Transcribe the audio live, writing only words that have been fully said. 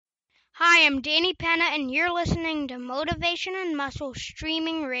Hi, I'm Danny Penna, and you're listening to Motivation and Muscle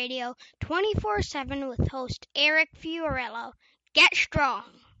Streaming Radio 24/7 with host Eric Fiorello. Get strong.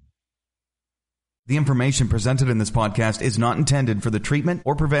 The information presented in this podcast is not intended for the treatment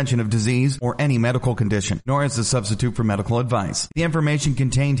or prevention of disease or any medical condition, nor is a substitute for medical advice. The information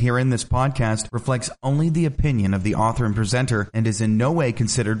contained here in this podcast reflects only the opinion of the author and presenter and is in no way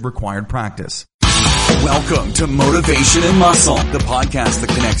considered required practice. Welcome to Motivation and Muscle, the podcast that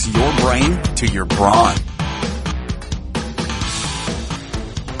connects your brain to your brawn.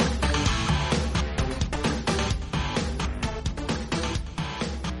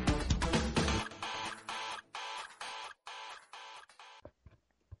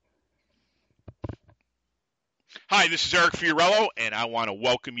 Hi, this is Eric Fiorello, and I want to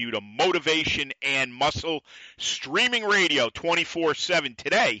welcome you to Motivation and Muscle Streaming Radio 24/7.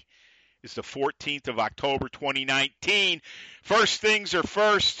 Today is the 14th of October, 2019. First things are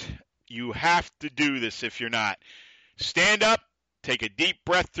first. You have to do this if you're not. Stand up, take a deep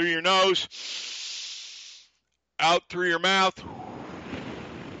breath through your nose, out through your mouth,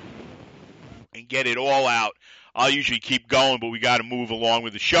 and get it all out. I'll usually keep going, but we got to move along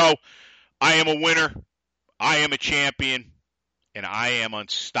with the show. I am a winner. I am a champion, and I am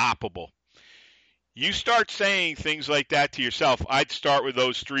unstoppable. You start saying things like that to yourself. I'd start with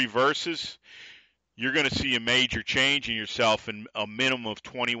those three verses. You're going to see a major change in yourself in a minimum of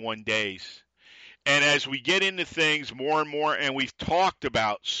 21 days. And as we get into things more and more, and we've talked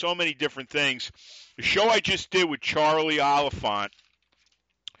about so many different things, the show I just did with Charlie Oliphant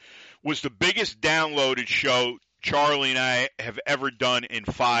was the biggest downloaded show Charlie and I have ever done in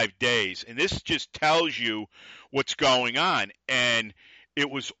 5 days. And this just tells you what's going on. And it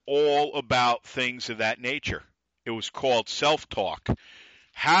was all about things of that nature. It was called self-talk.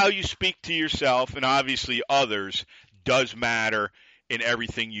 How you speak to yourself and obviously others does matter in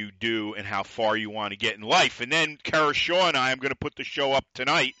everything you do and how far you want to get in life. And then Kara Shaw and I, I'm going to put the show up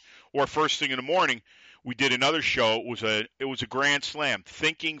tonight or first thing in the morning. We did another show. It was a grand slam,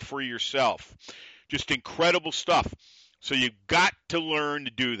 thinking for yourself. Just incredible stuff. So you've got to learn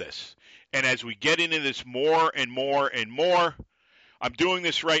to do this. And as we get into this more and more and more, I'm doing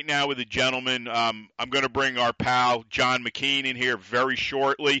this right now with a gentleman. I'm going to bring our pal John McKean in here very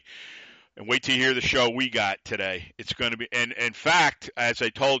shortly. And wait till you hear the show we got today. It's going to be, and in fact, as I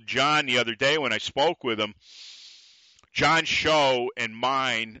told John the other day when I spoke with him, John's show and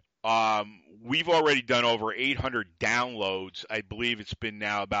mine, we've already done over 800 downloads. I believe it's been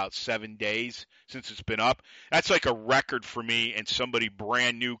now about 7 days since it's been up. That's like a record for me and somebody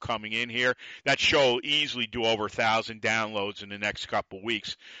brand new coming in here. That show will easily do over 1,000 downloads in the next couple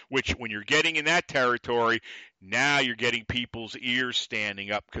weeks, which when you're getting in that territory, now you're getting people's ears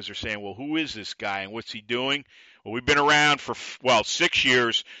standing up because they're saying, well, who is this guy and what's he doing? Well, we've been around for, 6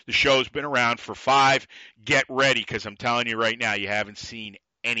 years. The show's been around for 5. Get ready because I'm telling you right now, you haven't seen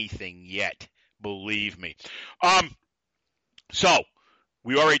anything yet. Believe me. So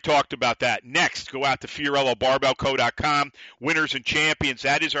we already talked about that. Next, go out to FiorelloBarbellCo.com. Winners and Champions.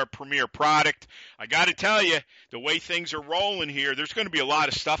 That is our premier product. I got to tell you, the way things are rolling here, there's going to be a lot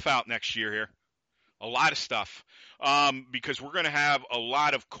of stuff out next year here. A lot of stuff. Because we're going to have a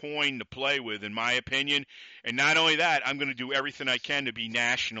lot of coin to play with, in my opinion. And not only that, I'm going to do everything I can to be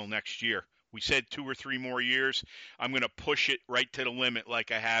national next year. We said 2 or 3 more years. I'm going to push it right to the limit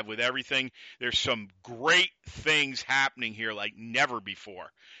like I have with everything. There's some great things happening here like never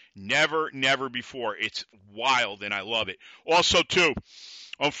before. Never before. It's wild, and I love it. Also, too,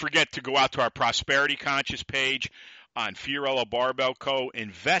 don't forget to go out to our Prosperity Conscious page on Fiorello Barbell Co.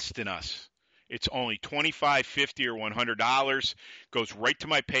 Invest in us. It's only $25, $50, or $100. Goes right to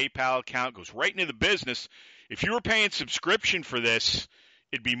my PayPal account. Goes right into the business. If you were paying subscription for this,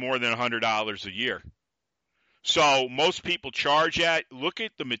 it'd be more than $100 a year. So most people charge that. Look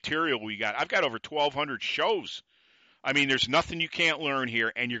at the material we got. I've got over 1,200 shows. I mean, there's nothing you can't learn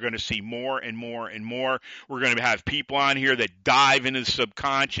here, and you're going to see more and more and more. We're going to have people on here that dive into the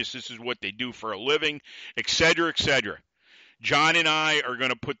subconscious. This is what they do for a living, et cetera, et cetera. John and I are going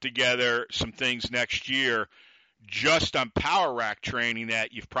to put together some things next year just on power rack training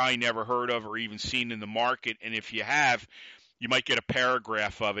that you've probably never heard of or even seen in the market. And if you have, you might get a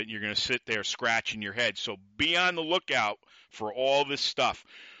paragraph of it, and you're going to sit there scratching your head. So be on the lookout for all this stuff.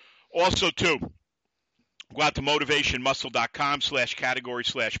 Also, too, go out to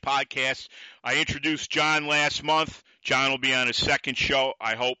motivationmuscle.com/category/podcast. I introduced John last month. John will be on his second show,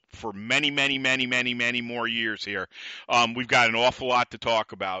 I hope, for many, many, many, many, many more years here. We've got an awful lot to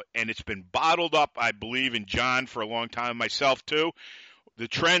talk about, and it's been bottled up, I believe, in John for a long time, myself too. The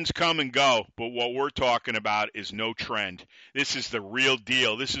trends come and go, but what we're talking about is no trend. This is the real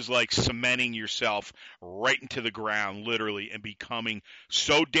deal. This is like cementing yourself right into the ground, literally, and becoming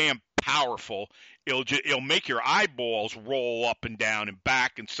so damn powerful, it'll make your eyeballs roll up and down and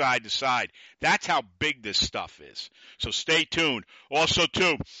back and side to side. That's how big this stuff is. So stay tuned. Also,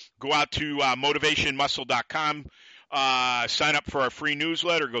 too, go out to motivationmuscle.com. Sign up for our free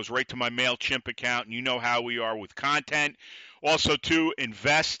newsletter. It goes right to my MailChimp account, and you know how we are with content. Also, too,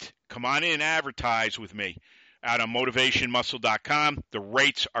 invest. Come on in and advertise with me out on motivationmuscle.com. The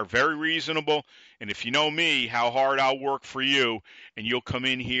rates are very reasonable, and if you know me, how hard I'll work for you, and you'll come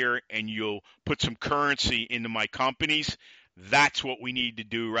in here and you'll put some currency into my companies, that's what we need to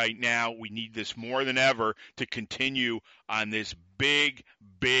do right now. We need this more than ever to continue on this big,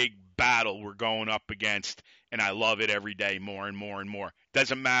 big battle we're going up against, and I love it every day more and more and more.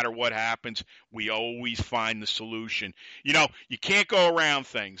 Doesn't matter what happens, we always find the solution. You know, you can't go around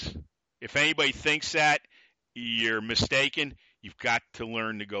things. If anybody thinks that, you're mistaken. You've got to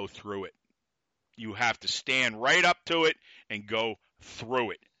learn to go through it. You have to stand right up to it and go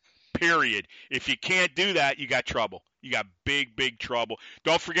through it, period. If you can't do that, you got trouble. You got big, big trouble.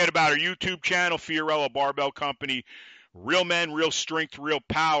 Don't forget about our YouTube channel, Fiorello Barbell Company. Real men, real strength, real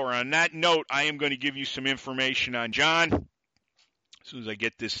power. On that note, I am going to give you some information on John as soon as I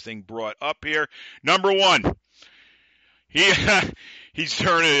get this thing brought up here. Number one, he's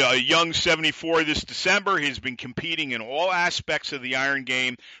turning a young 74 this December. He's been competing in all aspects of the iron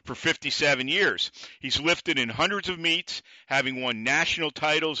game for 57 years. He's lifted in hundreds of meets, having won national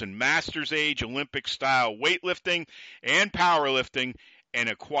titles in Masters Age, Olympic-style weightlifting, and powerlifting, and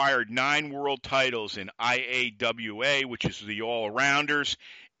acquired 9 world titles in IAWA, which is the all-arounders,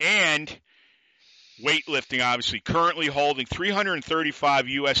 and weightlifting, obviously, currently holding 335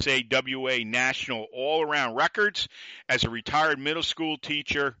 USAWA national all-around records. As a retired middle school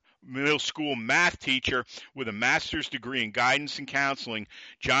math teacher with a master's degree in guidance and counseling,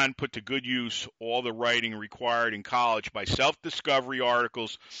 John put to good use all the writing required in college by self-discovery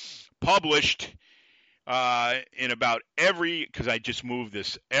articles published in about every, because I just moved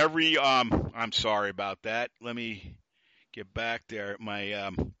this, I'm sorry about that. Let me get back there. Here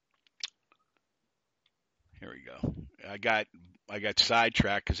we go. I got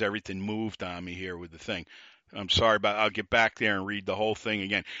sidetracked because everything moved on me here with the thing. I'm sorry about I'll get back there and read the whole thing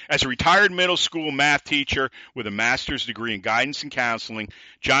again. As a retired middle school math teacher with a master's degree in guidance and counseling,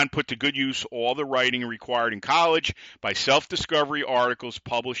 John put to good use all the writing required in college by self-discovery articles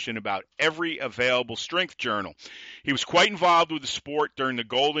published in about every available strength journal. He was quite involved with the sport during the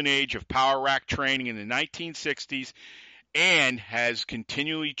golden age of power rack training in the 1960s and has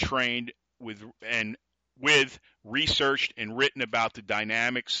continually trained with, researched, and written about the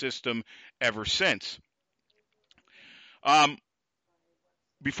dynamic system ever since.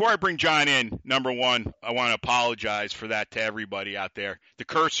 Before I bring John in, number one, I want to apologize for that to everybody out there. The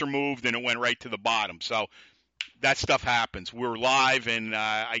cursor moved and it went right to the bottom. So that stuff happens. We're live and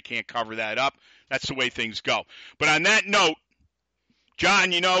I can't cover that up. That's the way things go. But on that note,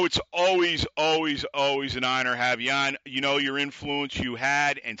 John, you know, it's always, always, always an honor to have you on. You know, your influence you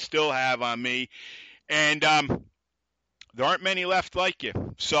had and still have on me. And there aren't many left like you.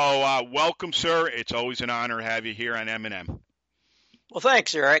 So welcome, sir. It's always an honor to have you here on M&M. Well,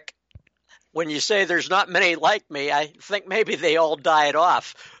 thanks, Eric. When you say there's not many like me, I think maybe they all died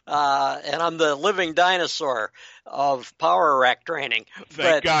off. And I'm the living dinosaur of power rack training.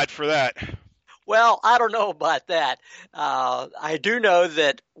 Thank God for that. Well, I don't know about that. I do know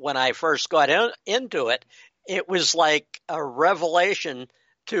that when I first got into it, it was like a revelation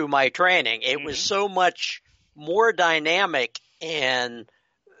to my training. It was so much more dynamic and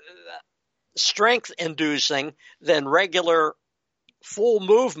strength-inducing than regular full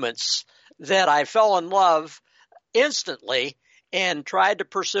movements that I fell in love instantly and tried to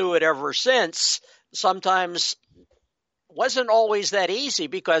pursue it ever since. Sometimes wasn't always that easy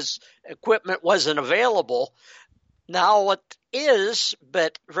because equipment wasn't available. Now it is,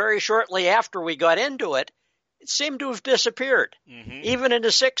 but very shortly after we got into it, it seemed to have disappeared. Even in the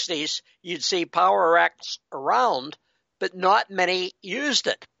 60s, you'd see power racks around, but not many used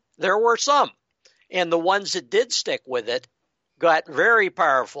it. There were some, and the ones that did stick with it got very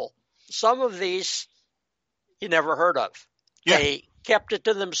powerful. Some of these you never heard of. Yeah. They kept it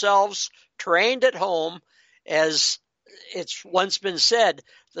to themselves, trained at home. As it's once been said,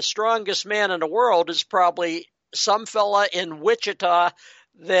 the strongest man in the world is probably some fella in Wichita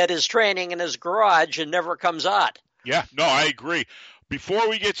that is training in his garage and never comes out. Yeah, no, I agree. Before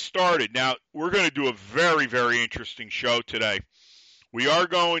we get started, now we're going to do a very, very interesting show today. We are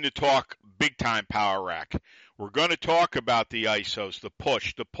going to talk big-time power rack. We're going to talk about the ISOs, the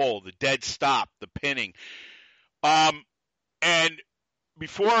push, the pull, the dead stop, the pinning. And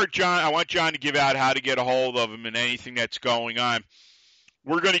before John, I want John to give out how to get a hold of him and anything that's going on.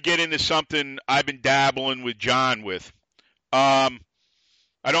 We're going to get into something I've been dabbling with John with. I'm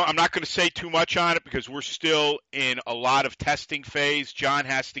not going to say too much on it because we're still in a lot of testing phase. John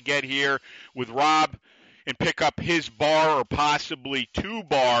has to get here with Rob and pick up his bar or possibly 2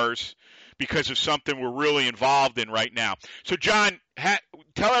 bars because of something we're really involved in right now. So, John,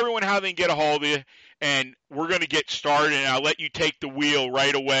 tell everyone how they can get a hold of you, and we're going to get started, and I'll let you take the wheel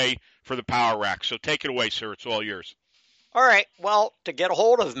right away for the Power Rack. So take it away, sir. It's all yours. All right. Well, to get a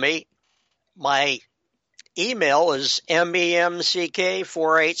hold of me, my email is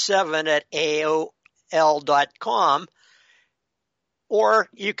memck487@aol.com, or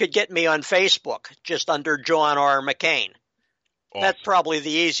you could get me on Facebook just under John R. McKean. Awesome. That's probably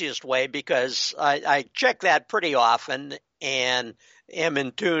the easiest way because I check that pretty often and am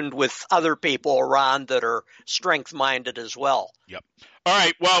in tune with other people around that are strength-minded as well. Yep. All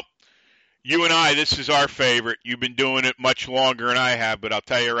right. Well, you and I, this is our favorite. You've been doing it much longer than I have, but I'll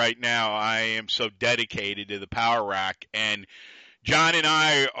tell you right now, I am so dedicated to the Power Rack, and John and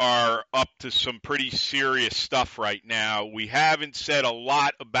I are up to some pretty serious stuff right now. We haven't said a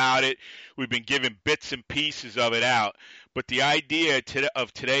lot about it. We've been giving bits and pieces of it out, but the idea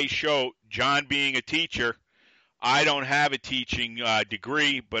of today's show, John being a teacher, I don't have a teaching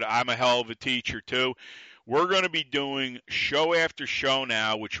degree, but I'm a hell of a teacher too. We're going to be doing show after show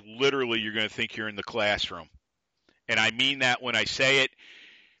now, which literally you're going to think you're in the classroom. And I mean that when I say it.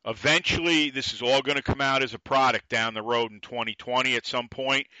 Eventually, this is all going to come out as a product down the road in 2020 at some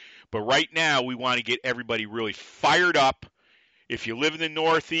point. But right now, we want to get everybody really fired up. If you live in the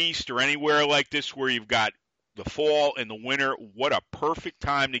Northeast or anywhere like this where you've got the fall and the winter, what a perfect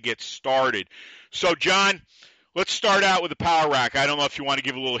time to get started. So, John, let's start out with the Power Rack. I don't know if you want to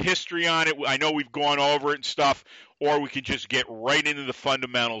give a little history on it. I know we've gone over it and stuff, or we can just get right into the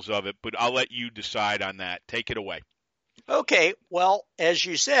fundamentals of it, but I'll let you decide on that. Take it away. Okay. Well, as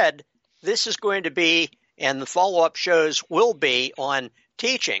you said, this is going to be, and the follow-up shows will be on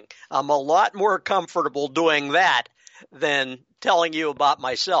teaching. I'm a lot more comfortable doing that than telling you about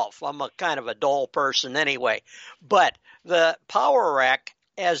myself. I'm a kind of a dull person anyway. But the Power Rack,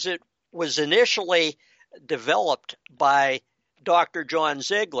 as it was initially developed by Dr. John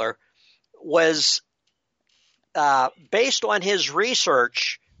Ziegler, was based on his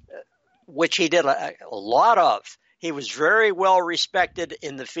research, which he did a lot of. He was very well respected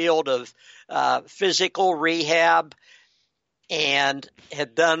in the field of physical rehab and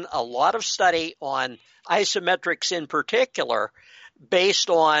had done a lot of study on isometrics in particular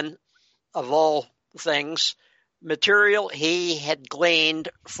based on, of all things, material he had gleaned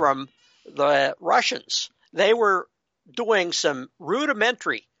from the Russians. They were doing some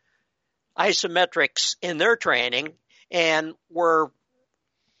rudimentary isometrics in their training and were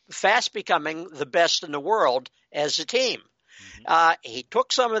fast becoming the best in the world as a team. He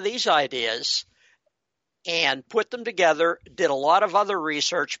took some of these ideas and put them together, did a lot of other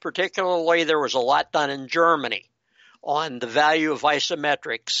research, particularly there was a lot done in Germany on the value of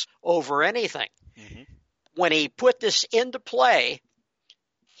isometrics over anything. When he put this into play,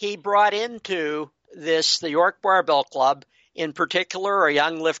 he brought into this, the York Barbell Club, in particular, a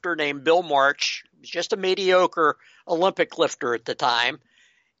young lifter named Bill March. He was just a mediocre Olympic lifter at the time,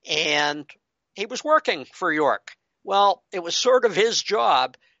 and he was working for York. Well, it was sort of his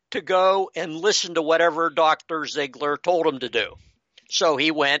job to go and listen to whatever Dr. Ziegler told him to do. So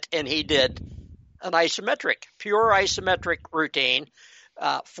he went and he did an pure isometric routine,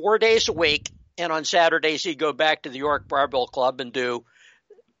 4 days a week, and on Saturdays he'd go back to the York Barbell Club and do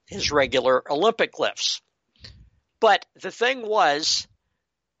his regular Olympic lifts. But the thing was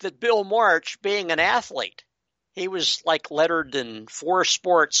that Bill March, being an athlete, he was like lettered in 4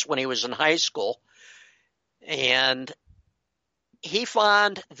 sports when he was in high school, and he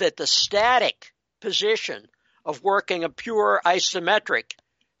found that the static position of working a pure isometric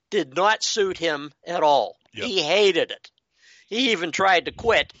did not suit him at all. Yep. He hated it. He even tried to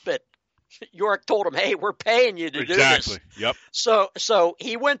quit, but York told him, hey, we're paying you to do this. Yep. So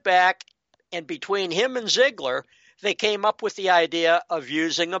he went back, and between him and Ziegler, they came up with the idea of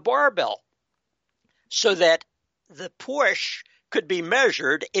using a barbell so that the push could be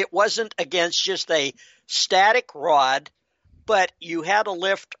measured. It wasn't against just a static rod, but you had to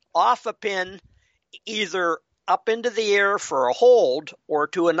lift off a pin either up into the air for a hold or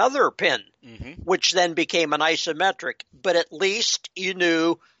to another pin, which then became an isometric. But at least you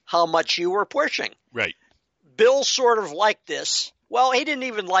knew how much you were pushing. Right. Bill sort of liked this. Well, he didn't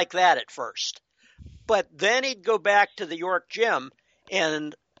even like that at first. But then he'd go back to the York gym,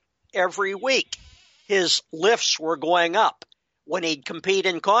 and every week his lifts were going up. When he'd compete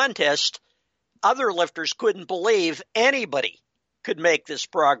in contests, other lifters couldn't believe anybody could make this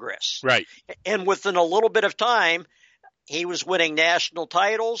progress. Right. And within a little bit of time, he was winning national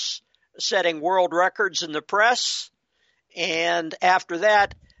titles, setting world records in the press. And after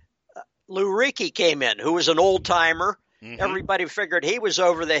that, Lou Ricky came in, who was an old-timer. Mm-hmm. Everybody figured he was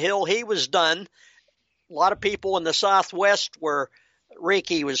over the hill. He was done. A lot of people in the Southwest, where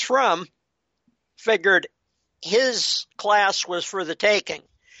Ricky was from, figured his class was for the taking.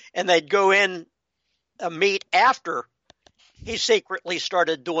 And they'd go in a meet after he secretly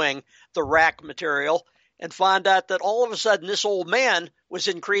started doing the rack material and found out that all of a sudden this old man was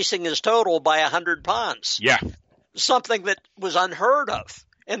increasing his total by 100 pounds. Yeah. Something that was unheard of.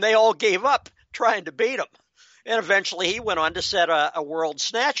 And they all gave up trying to beat him. And eventually he went on to set a world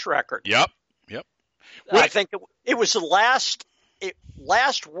snatch record. Yep. I think it was the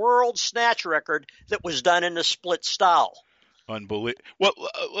last world snatch record that was done in a split style. Unbelievable. Well,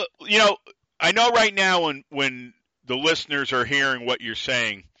 I know right now when the listeners are hearing what you're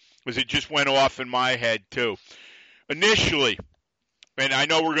saying, because it just went off in my head too. Initially, and I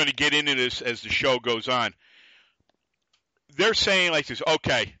know we're going to get into this as the show goes on, they're saying like this,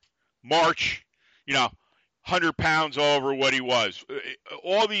 okay, March, 100 pounds over what he was.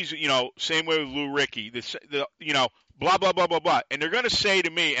 All these, same way with Lou Ricky, blah, blah, blah, blah, blah. And they're going to say to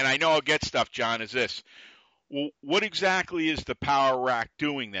me, and I know I'll get stuff, John, is this. Well, what exactly is the power rack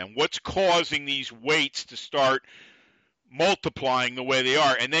doing then? What's causing these weights to start multiplying the way they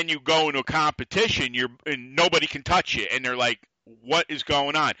are? And then you go into a competition, and nobody can touch you. And they're like, what is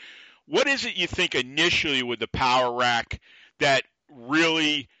going on? What is it you think initially with the power rack that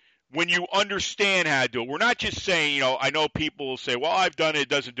really, when you understand how to do it, we're not just saying, I know people will say, well, I've done it, it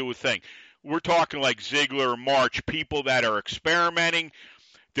doesn't do a thing. We're talking like Ziegler or March, people that are experimenting,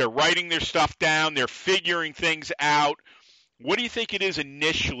 they're writing their stuff down, they're figuring things out. What do you think it is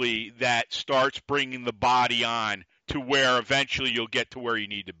initially that starts bringing the body on to where eventually you'll get to where you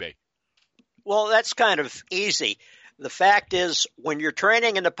need to be? Well, that's kind of easy. The fact is, when you're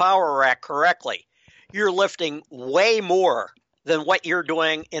training in the power rack correctly, you're lifting way more than what you're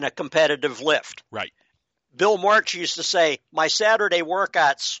doing in a competitive lift. Right. Bill March used to say, my Saturday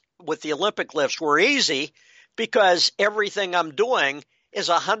workouts with the Olympic lifts were easy because everything I'm doing is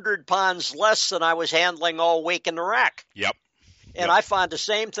 100 pounds less than I was handling all week in the rack. Yep. And I found the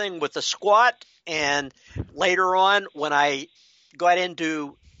same thing with the squat. And later on, when I got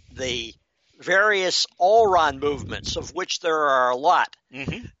into the various all-round movements, of which there are a lot,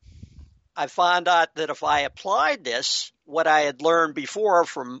 mm-hmm. I found out that if I applied this, what I had learned before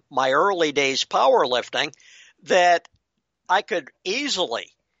from my early days powerlifting, that I could easily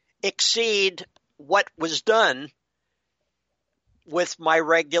exceed what was done with my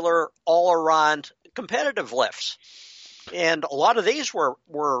regular all-around competitive lifts. And a lot of these were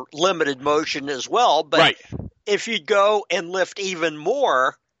limited motion as well, but right. If you go and lift even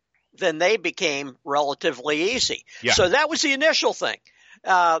more, then they became relatively easy. Yeah. So that was the initial thing.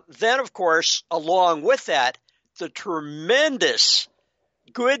 Then, of course, along with that, the tremendous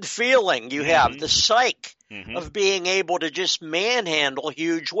good feeling you have, the psych of being able to just manhandle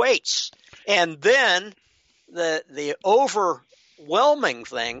huge weights. And then the overwhelming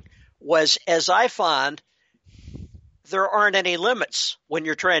thing was, as I found, there aren't any limits when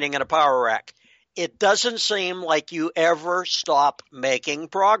you're training in a power rack. It doesn't seem like you ever stop making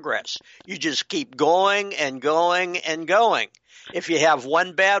progress. You just keep going and going and going. If you have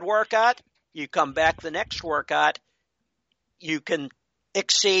one bad workout, you come back the next workout, you can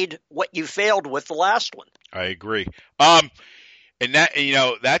exceed what you failed with the last one. I agree. And that,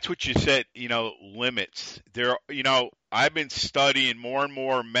 that's what you said, limits. There, I've been studying more and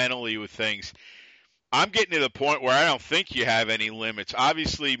more mentally with things. I'm getting to the point where I don't think you have any limits.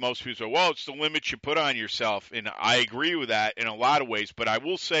 Obviously, most people say, well, it's the limits you put on yourself. And I agree with that in a lot of ways. But I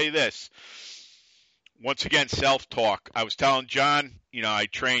will say this. Once again, self-talk. I was telling John, I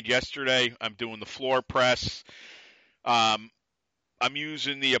trained yesterday. I'm doing the floor press. I'm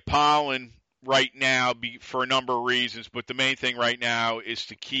using the Apollon right now for a number of reasons. But the main thing right now is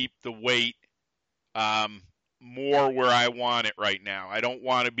to keep the weight more where I want it right now. I don't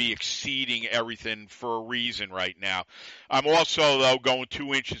want to be exceeding everything for a reason right now. I'm also, though, going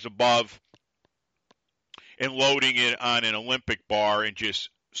 2 inches above and loading it on an Olympic bar and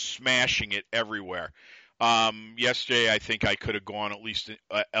just smashing it everywhere. Yesterday, I think I could have gone at least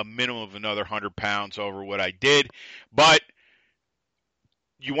a minimum of another 100 pounds over what I did. But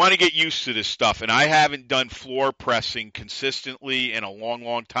you want to get used to this stuff. And I haven't done floor pressing consistently in a long,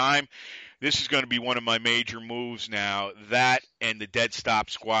 long time. this is going to be one of my major moves now. That and the dead stop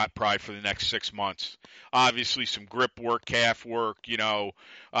squat probably for the next 6 months. Obviously, some grip work, calf work, spinal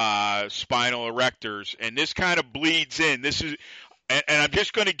erectors, and this kind of bleeds in. This is, and I'm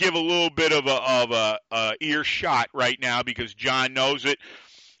just going to give a little bit of a ear shot right now because John knows it.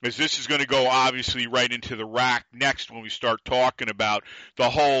 As this is going to go obviously right into the rack next when we start talking about the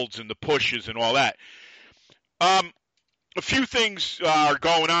holds and the pushes and all that. A few things are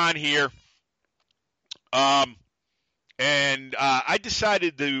going on here. And I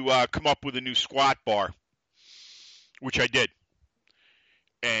decided to come up with a new squat bar, which I did.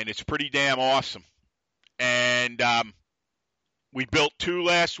 And it's pretty damn awesome. And we built 2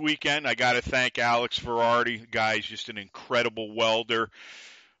 last weekend. I got to thank Alex Ferrardi. The guy's just an incredible welder.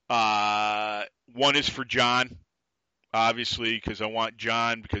 One is for John, obviously, because I want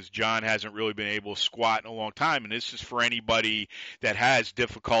John, because John hasn't really been able to squat in a long time. And this is for anybody that has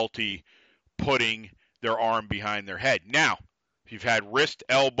difficulty putting their arm behind their head. Now, if you've had wrist,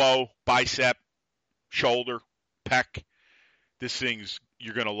 elbow, bicep, shoulder, pec, this thing's,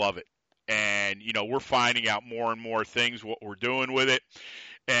 you're going to love it. And, we're finding out more and more things, what we're doing with it.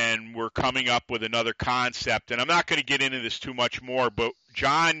 And we're coming up with another concept. And I'm not going to get into this too much more, but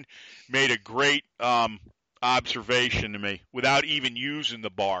John made a great observation to me without even using the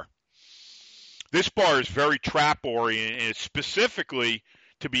bar. This bar is very trap-oriented, and it's specifically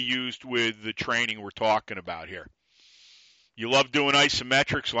to be used with the training we're talking about here. You love doing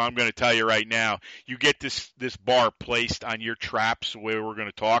isometrics, well, I'm going to tell you right now, you get this bar placed on your traps the way we're going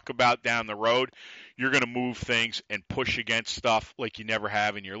to talk about down the road, you're going to move things and push against stuff like you never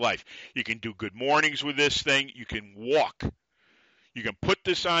have in your life. You can do good mornings with this thing. You can walk. You can put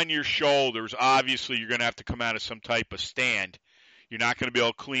this on your shoulders. Obviously, you're going to have to come out of some type of stand. You're not going to be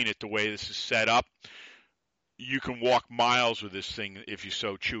able to clean it the way this is set up. You can walk miles with this thing if you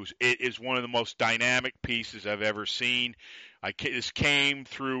so choose. It is one of the most dynamic pieces I've ever seen. This came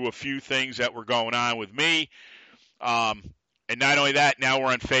through a few things that were going on with me. And not only that, now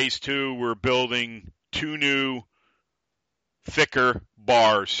we're on phase 2. We're building 2 new, thicker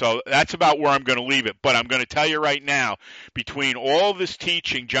bars. So that's about where I'm going to leave it. But I'm going to tell you right now, between all this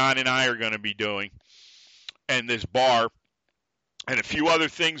teaching John and I are going to be doing and this bar, and a few other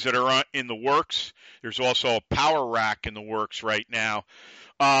things that are in the works. There's also a power rack in the works right now.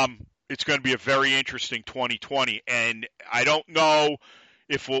 It's going to be a very interesting 2020. And I don't know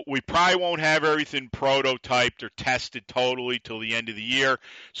if we probably won't have everything prototyped or tested totally till the end of the year.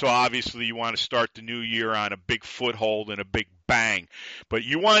 So obviously you want to start the new year on a big foothold and a big bang. But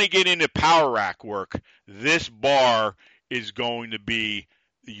you want to get into power rack work. This bar is going to be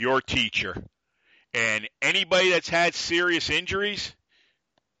your teacher. And anybody that's had serious injuries,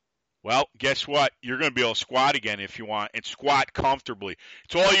 well, guess what? You're going to be able to squat again if you want, and squat comfortably.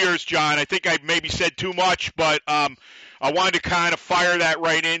 It's all yours, John. I think I maybe said too much, but I wanted to kind of fire that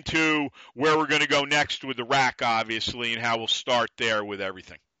right into where we're going to go next with the rack, obviously, and how we'll start there with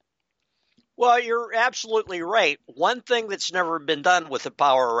everything. Well, you're absolutely right. One thing that's never been done with the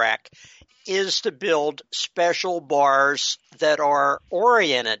power rack is to build special bars that are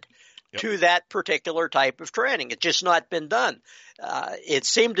oriented to that particular type of training. It's just not been done. It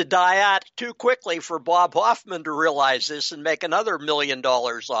seemed to die out too quickly for Bob Hoffman to realize this and make another $1 million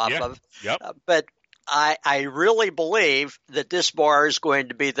off of. But I really believe that this bar is going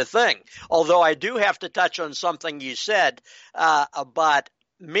to be the thing. Although I do have to touch on something you said about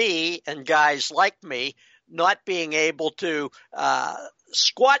me and guys like me not being able to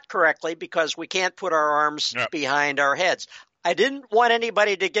squat correctly because we can't put our arms behind our heads. I didn't want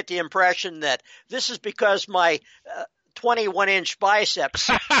anybody to get the impression that this is because my 21-inch biceps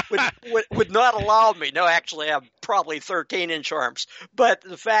would not allow me. No, actually, I have probably 13-inch arms. But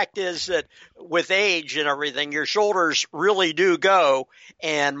the fact is that with age and everything, your shoulders really do go.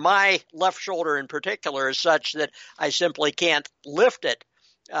 And my left shoulder in particular is such that I simply can't lift it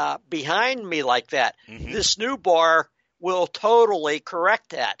behind me like that. Mm-hmm. This new bar will totally correct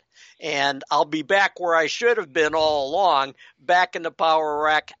that. And I'll be back where I should have been all along, back in the power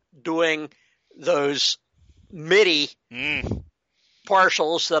rack doing those MIDI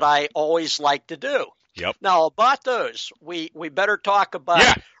partials that I always like to do. Yep. Now, about those, we better talk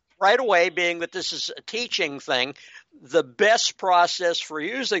about right away, being that this is a teaching thing, the best process for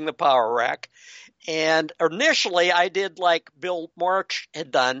using the power rack. And initially, I did like Bill March had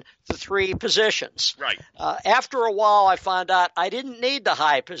done, the 3 positions. Right. After a while, I found out I didn't need the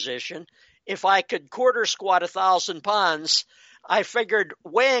high position. If I could quarter squat 1,000 pounds, I figured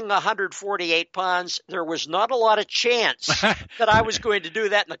weighing 148 pounds, there was not a lot of chance that I was going to do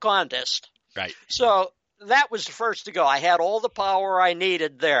that in the contest. Right. So that was the first to go. I had all the power I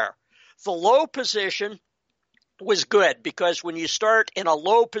needed there. The low position was good because when you start in a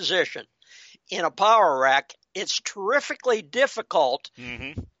low position in a power rack, it's terrifically difficult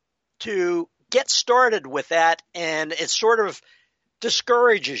to get started with that, and it sort of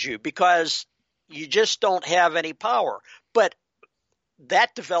discourages you because you just don't have any power. But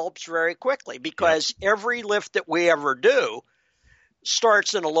that develops very quickly because every lift that we ever do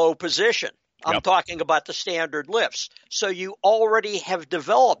starts in a low position. I'm talking about the standard lifts. So you already have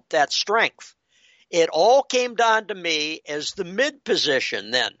developed that strength. It all came down to me as the mid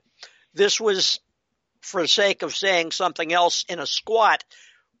position then. This was, for the sake of saying something else, in a squat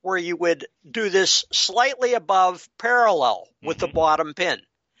where you would do this slightly above parallel with the bottom pin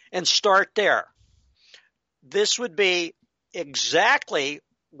and start there. This would be exactly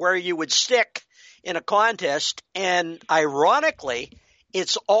where you would stick in a contest, and ironically,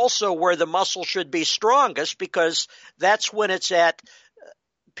 it's also where the muscle should be strongest because that's when it's at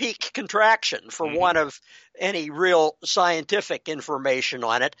peak contraction, for want of any real scientific information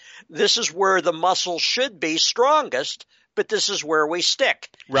on it. This is where the muscle should be strongest, but this is where we stick.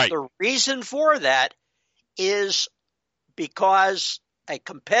 Right. The reason for that is because a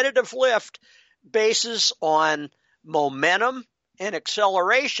competitive lift bases on momentum and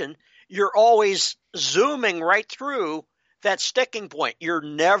acceleration. You're always zooming right through that sticking point. You're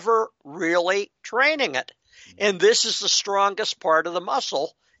never really training it. And this is the strongest part of the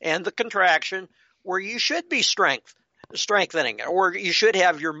muscle and the contraction where you should be strengthening it, or you should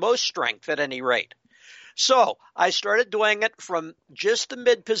have your most strength at any rate. So I started doing it from just the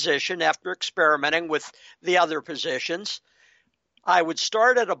mid position after experimenting with the other positions. I would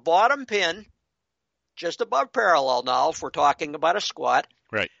start at a bottom pin, just above parallel now, if we're talking about a squat.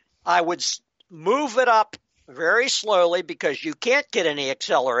 Right. I would move it up very slowly because you can't get any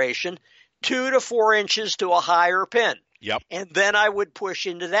acceleration, 2 to 4 inches to a higher pin. Yep. And then I would push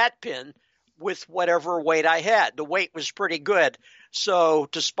into that pin with whatever weight I had. The weight was pretty good. So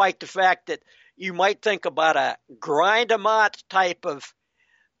despite the fact that you might think about a grind 'em out type of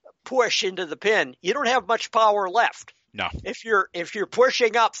push into the pin, you don't have much power left. No. If you're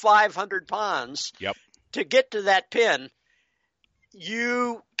pushing up 500 pounds to get to that pin,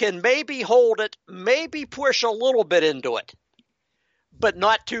 you can maybe hold it, maybe push a little bit into it, but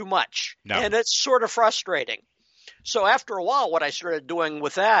not too much. No. And it's sort of frustrating. So after a while, what I started doing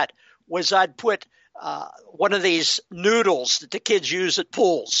with that was I'd put one of these noodles that the kids use at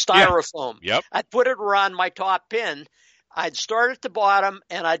pools, styrofoam. Yep. I'd put it around my top pin. I'd start at the bottom,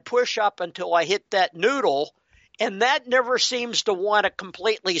 and I'd push up until I hit that noodle, and that never seems to want to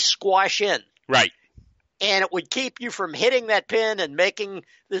completely squash in. Right. And it would keep you from hitting that pin and making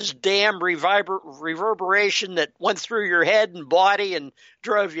this damn reverberation that went through your head and body and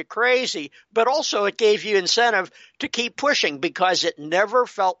drove you crazy. But also it gave you incentive to keep pushing because it never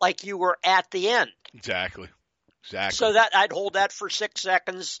felt like you were at the end. Exactly. So that I'd hold that for 6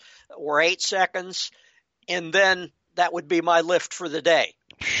 seconds or 8 seconds, and then that would be my lift for the day.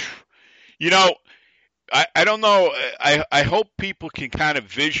 You know, I don't know. I hope people can kind of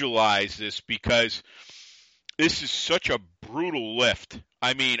visualize this because this is such a brutal lift.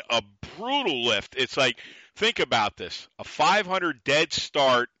 I mean, a brutal lift. It's like, think about this. A 500 dead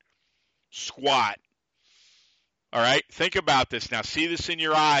start squat. All right? Think about this. Now, see this in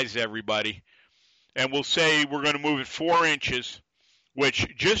your eyes, everybody. And we'll say we're going to move it 4 inches, which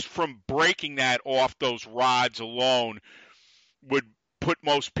just from breaking that off those rods alone would put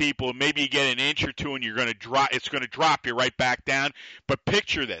most people, maybe you get an inch or two and you're going to drop, it's going to drop you right back down. But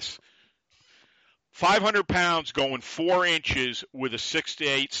picture this. 500 pounds going 4 inches with a 6 to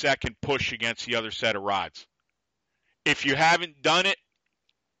 8 second push against the other set of rods. If you haven't done it,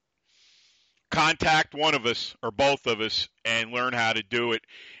 contact one of us or both of us and learn how to do it.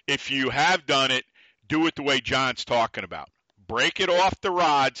 If you have done it, do it the way John's talking about. Break it off the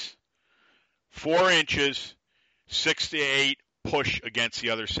rods, 4 inches, 6 to 8 push against the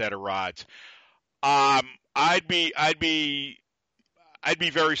other set of rods. I'd be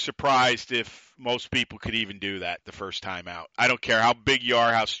very surprised if most people could even do that the first time out. I don't care how big you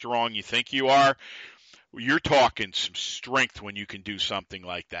are, how strong you think you are. You're talking some strength when you can do something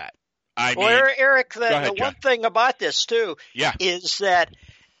like that. Eric, the one thing about this too is that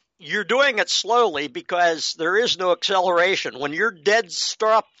you're doing it slowly because there is no acceleration. When you're dead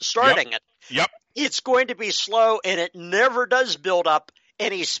starting it, it's going to be slow, and it never does build up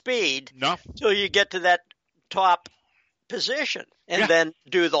any speed until you get to that top position and then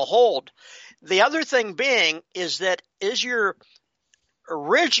do the hold. The other thing being is that as you're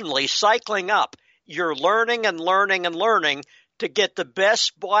originally cycling up, you're learning and learning and learning to get the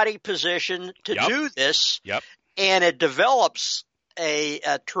best body position to do this, and it develops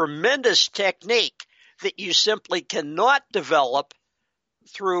a tremendous technique that you simply cannot develop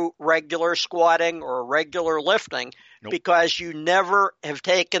through regular squatting or regular lifting. Nope. Because you never have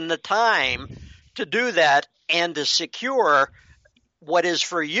taken the time to do that and to secure what is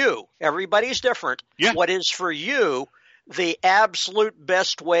for you. Everybody's different. Yeah. What is for you the absolute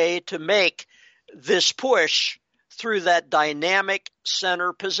best way to make this push through that dynamic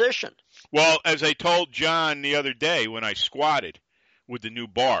center position. Well, as I told John the other day when I squatted with the new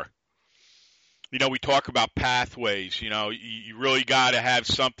bar, we talk about pathways. You really got to have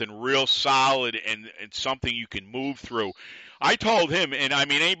something real solid and something you can move through. I told him, and I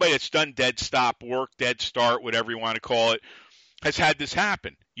mean, anybody that's done dead stop work, dead start, whatever you want to call it, has had this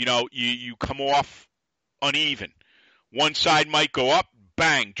happen. You come off uneven. One side might go up,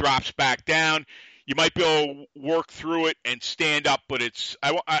 bang, drops back down. You might be able to work through it and stand up, but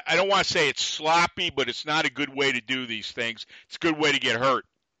I don't want to say it's sloppy, but it's not a good way to do these things. It's a good way to get hurt.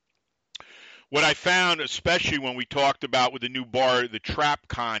 What I found, especially when we talked about with the new bar, the trap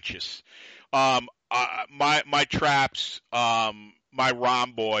conscious, my traps, my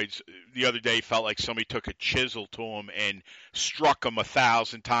rhomboids the other day felt like somebody took a chisel to them and struck them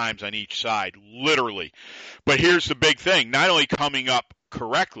 1,000 times on each side, literally. But here's the big thing, not only coming up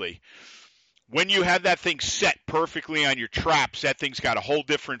correctly, when you have that thing set perfectly on your traps, that thing's got a whole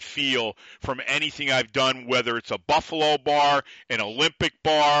different feel from anything I've done, whether it's a Buffalo bar, an Olympic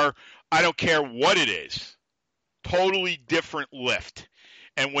bar, I don't care what it is. Totally different lift.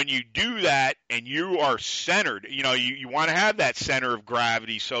 And when you do that and you are centered, you want to have that center of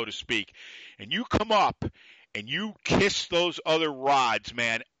gravity, so to speak, and you come up and you kiss those other rods,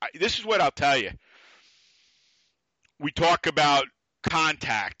 man, this is what I'll tell you. We talk about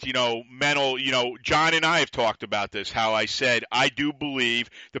contact, mental, John and I have talked about this, how I said, I do believe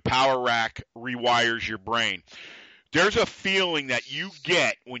the power rack rewires your brain. There's a feeling that you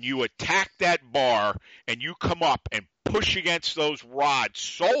get when you attack that bar and you come up and push against those rods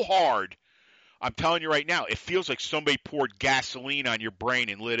so hard. I'm telling you right now, it feels like somebody poured gasoline on your brain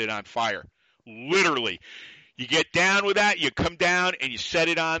and lit it on fire. Literally. You get down with that, you come down and you set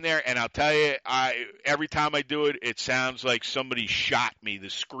it on there, and I'll tell you, every time I do it, it sounds like somebody shot me, the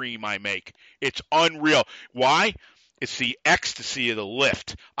scream I make. It's unreal. Why? It's the ecstasy of the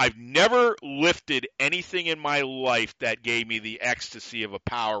lift. I've never lifted anything in my life that gave me the ecstasy of a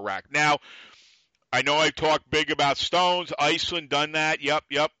power rack. Now, I know I've talked big about stones, Iceland, done that, yep,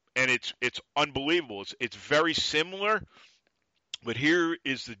 and it's unbelievable. It's very similar, but here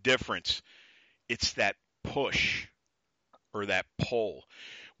is the difference. It's that push or that pull.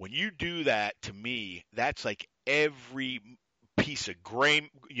 When you do that, to me, that's like every piece of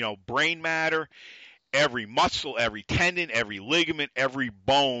brain matter, every muscle, every tendon, every ligament, every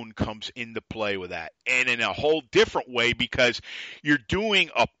bone comes into play with that. And in a whole different way, because you're doing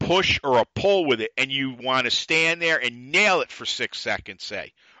a push or a pull with it and you want to stand there and nail it for 6 seconds,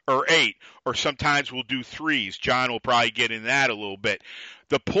 say, or 8, or sometimes we'll do 3s. John will probably get into that a little bit.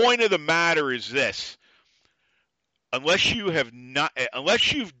 The point of the matter is this. Unless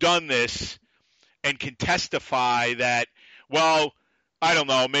you've done this and can testify that, well, I don't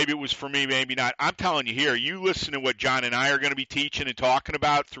know, maybe it was for me, maybe not. I'm telling you here, you listen to what John and I are going to be teaching and talking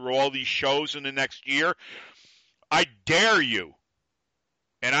about through all these shows in the next year. I dare you,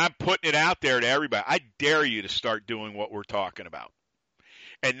 and I'm putting it out there to everybody, I dare you to start doing what we're talking about.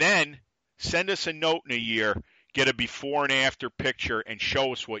 And then send us a note in a year, get a before and after picture, and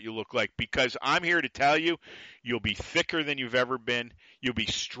show us what you look like. Because I'm here to tell you, you'll be thicker than you've ever been. You'll be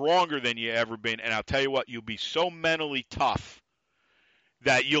stronger than you've ever been. And I'll tell you what, you'll be so mentally tough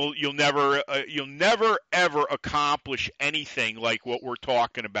that you'll never ever accomplish anything like what we're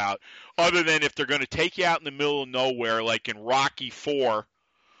talking about, other than if they're going to take you out in the middle of nowhere, like in Rocky IV, or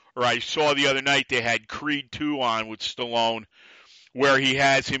I saw the other night they had Creed II on with Stallone, where he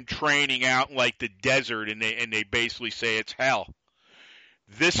has him training out in like the desert, and they basically say it's hell.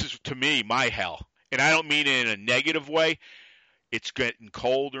 This is, to me, my hell. And I don't mean it in a negative way. It's getting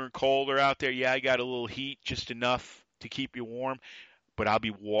colder and colder out there. Yeah, I got a little heat, just enough to keep you warm. But I'll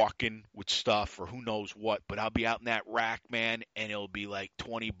be walking with stuff or who knows what. But I'll be out in that rack, man, and it'll be like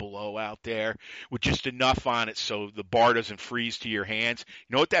 20 below out there with just enough on it so the bar doesn't freeze to your hands.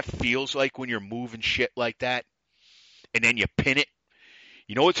 You know what that feels like when you're moving shit like that? And then you pin it?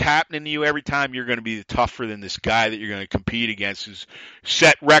 You know what's happening to you every time? You're going to be tougher than this guy that you're going to compete against who's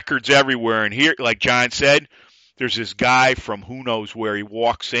set records everywhere. And here, like John said, there's this guy from who knows where. He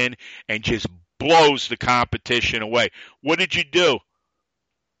walks in and just blows the competition away. What did you do?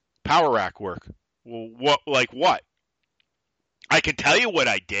 Power rack work. Well, what? I can tell you what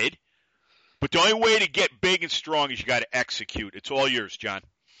I did. But the only way to get big and strong is you got to execute. It's all yours, John.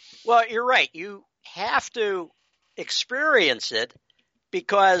 Well, you're right. You have to experience it,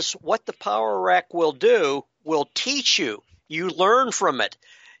 because what the power rack will do will teach you. You learn from it.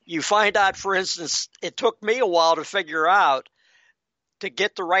 You find out, for instance, it took me a while to figure out, to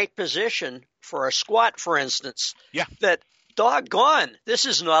get the right position for a squat, for instance, that doggone, this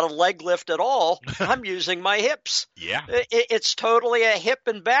is not a leg lift at all. I'm using my hips. Yeah. It's totally a hip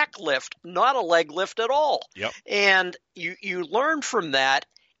and back lift, not a leg lift at all. Yep. And you learn from that.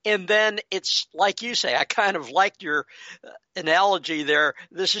 And then it's like you say, I kind of liked your analogy there.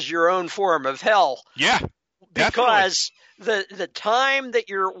 This is your own form of hell. Yeah. Because the time that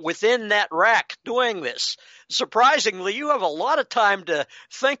you're within that rack doing this, surprisingly, you have a lot of time to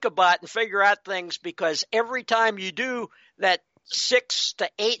think about and figure out things, because every time you do that 6 to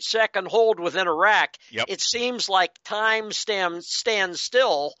 8 second hold within a rack, it seems like time stands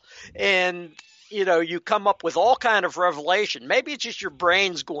still, and you come up with all kind of revelation. Maybe it's just your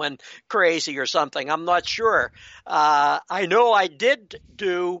brain's going crazy or something. I'm not sure. I know I did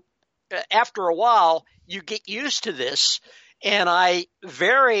do, after a while, you get used to this, and I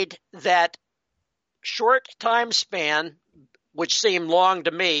varied that short time span, which seemed long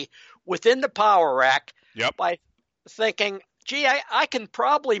to me, within the power rack by thinking, gee, I can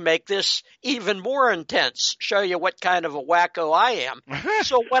probably make this even more intense, show you what kind of a wacko I am.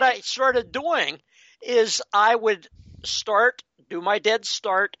 So what I started doing is I would do my dead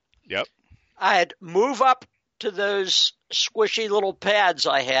start. Yep. I'd move up to those squishy little pads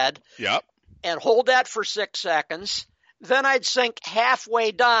I had. Yep. And hold that for 6 seconds. Then I'd sink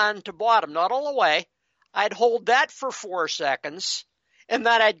halfway down to bottom, not all the way. I'd hold that for 4 seconds, and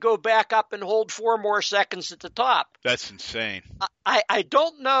then I'd go back up and hold 4 more seconds at the top. That's insane. I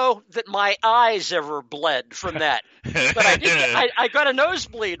don't know that my eyes ever bled from that, but I got a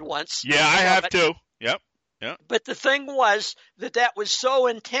nosebleed once. Yeah, I have too. Yep. But the thing was that was so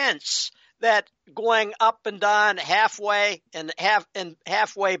intense that going up and down halfway and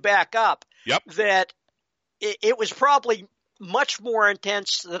halfway back up, that it was probably much more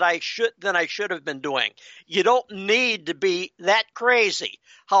intense than I should have been doing. You don't need to be that crazy.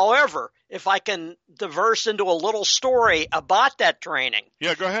 However, if I can diverse into a little story about that training.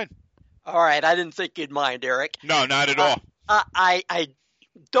 Yeah, go ahead. All right. I didn't think you'd mind, Eric. No, not at all. I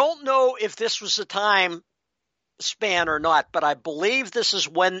don't know if this was the time span or not, but I believe this is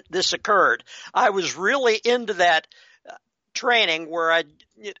when this occurred. I was really into that training where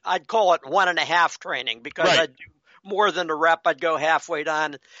I'd call it 1.5 training, because I'd do more than a rep. I'd go halfway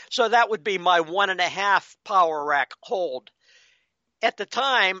down. So that would be my 1.5 power rack hold. At the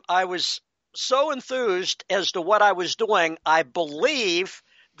time, I was so enthused as to what I was doing, I believe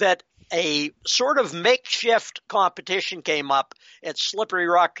that a sort of makeshift competition came up at Slippery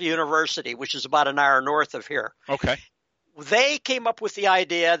Rock University, which is about an hour north of here. Okay. They came up with the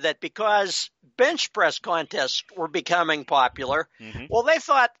idea that because bench press contests were becoming popular, well, they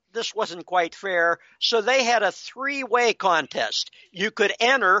thought this wasn't quite fair, so they had a 3-way contest. You could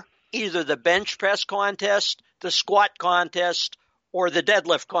enter either the bench press contest, the squat contest, or the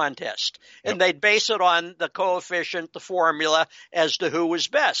deadlift contest, and they'd base it on the coefficient, the formula, as to who was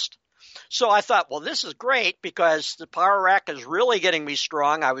best. So I thought, well, this is great, because the power rack is really getting me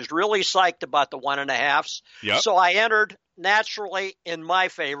strong. I was really psyched about the 1.5s. So I entered naturally in my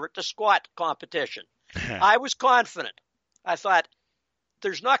favorite, the squat competition. I was confident. I thought,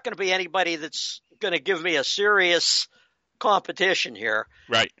 there's not going to be anybody that's going to give me a serious competition here.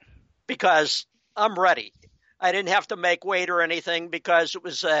 Right. Because I'm ready. I didn't have to make weight or anything, because it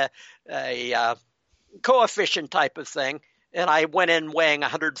was a coefficient type of thing. And I went in weighing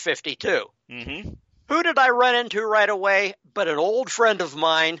 152. Who did I run into right away but an old friend of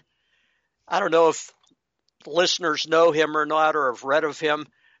mine? I don't know if listeners know him or not, or have read of him.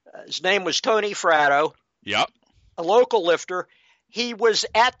 His name was Tony Fratto. Yep. A local lifter. He was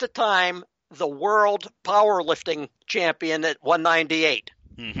at the time the world powerlifting champion at 198.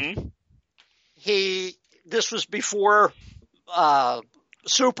 This was before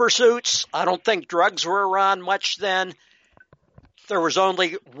super suits. I don't think drugs were around much then. There was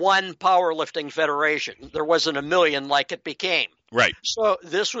only one powerlifting federation. There wasn't a million like it became. Right. So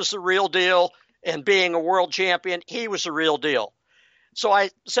this was the real deal. And being a world champion, he was the real deal. So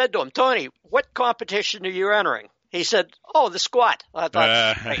I said to him, Tony, what competition are you entering? He said, oh, the squat. I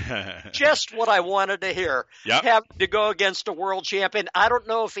thought, just what I wanted to hear. Having to go against a world champion. I don't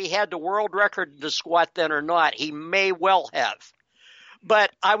know if he had the world record in the squat then or not. He may well have.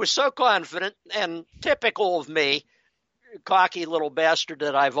 But I was so confident, and typical of me, cocky little bastard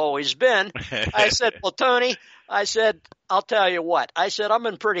that I've always been, I said, well, Tony, I said, I'll tell you what. I said, I'm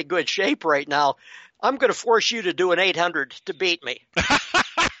in pretty good shape right now. I'm going to force you to do an 800 to beat me.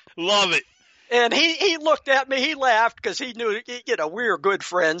 Love it. And he looked at me, he laughed because he knew, we were good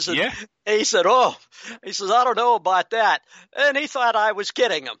friends. And Yeah. he said, he says, I don't know about that. And he thought I was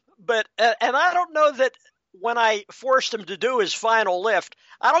kidding him. But, and I don't know that when I forced him to do his final lift,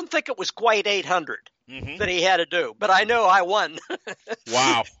 I don't think it was quite 800 that he had to do. But I know I won.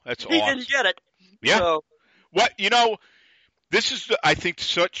 Wow. That's awesome. He didn't get it. Yeah. So, this is, I think,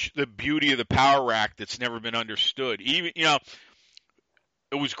 such the beauty of the power rack that's never been understood. Even, it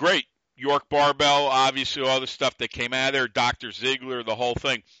was great. York Barbell, obviously, all the stuff that came out of there, Dr. Ziegler, the whole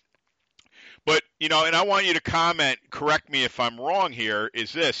thing. But, and I want you to comment, correct me if I'm wrong here,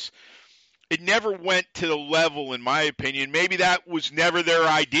 is this. It never went to the level, in my opinion. Maybe that was never their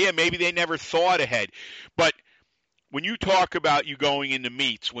idea. Maybe they never thought ahead. But when you talk about you going into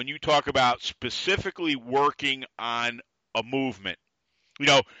meets, when you talk about specifically working on a movement,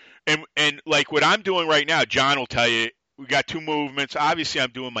 and like what I'm doing right now, John will tell you, we got 2 movements. Obviously,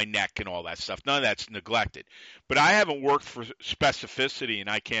 I'm doing my neck and all that stuff. None of that's neglected. But I haven't worked for specificity, and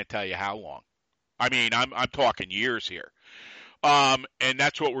I can't tell you how long. I mean, I'm talking years here. And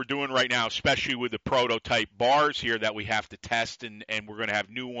that's what we're doing right now, especially with the prototype bars here that we have to test, and we're going to have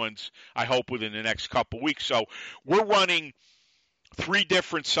new ones, I hope, within the next couple weeks. So we're running 3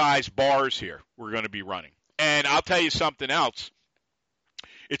 different size bars here we're going to be running. And I'll tell you something else.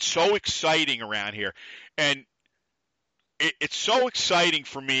 It's so exciting around here. And it's so exciting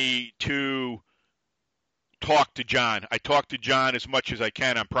for me to talk to John. I talk to John as much as I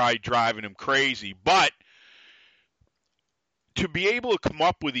can. I'm probably driving him crazy. But to be able to come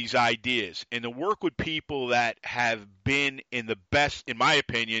up with these ideas and to work with people that have been in the best, in my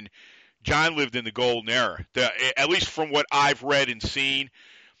opinion, John lived in the golden era, at least from what I've read and seen.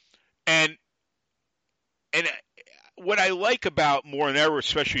 And what I like about more than ever,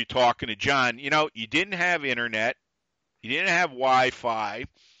 especially talking to John, you didn't have internet. You didn't have Wi-Fi.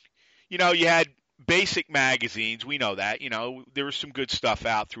 You had basic magazines. We know that. There was some good stuff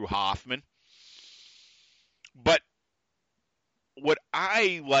out through Hoffman. But what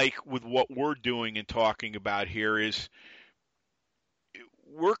I like with what we're doing and talking about here is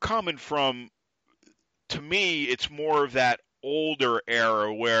we're coming from, to me, it's more of that older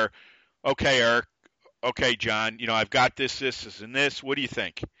era where, okay, Eric, okay, John, I've got this, and this. What do you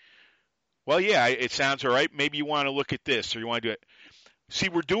think? Well, yeah, it sounds all right. Maybe you want to look at this or you want to do it. See,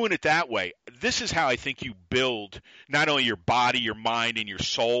 we're doing it that way. This is how I think you build not only your body, your mind, and your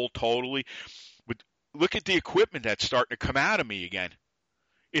soul totally, but look at the equipment that's starting to come out of me again.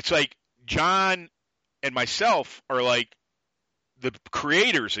 It's like John and myself are like the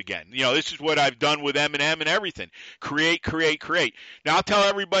creators again. This is what I've done with M&M and everything. Create. Now, I'll tell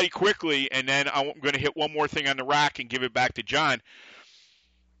everybody quickly, and then I'm going to hit one more thing on the rack and give it back to John.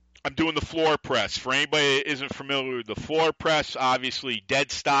 I'm doing the floor press. For anybody that isn't familiar with the floor press, obviously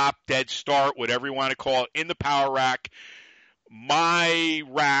dead stop, dead start, whatever you want to call it, in the power rack. My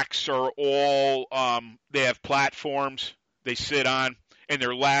racks are all they have platforms they sit on, and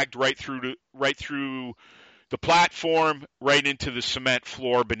they're lagged right through the platform, right into the cement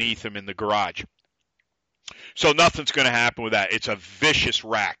floor beneath them in the garage. So nothing's going to happen with that. It's a vicious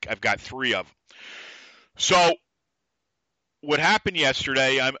rack. I've got 3 of them. So what happened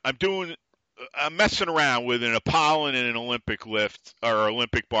yesterday, I'm messing around with an Apollon and an Olympic lift, or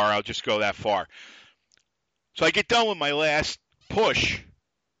Olympic bar. I'll just go that far. So I get done with my last push,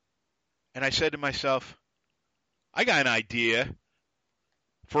 and I said to myself, I got an idea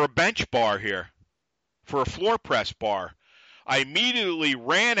for a bench bar here, for a floor press bar. I immediately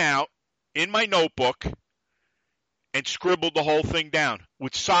ran out in my notebook and scribbled the whole thing down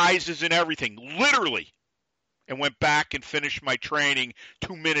with sizes and everything, literally. And went back and finished my training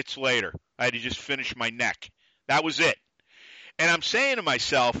 2 minutes later. I had to just finish my neck. That was it. And I'm saying to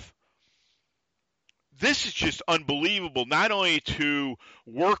myself, this is just unbelievable, not only to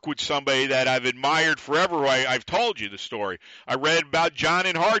work with somebody that I've admired forever. I've told you the story. I read about John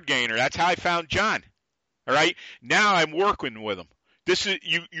and Hardgainer. That's how I found John. All right? Now I'm working with him. This is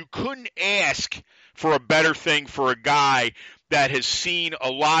you couldn't ask for a better thing for a guy that has seen a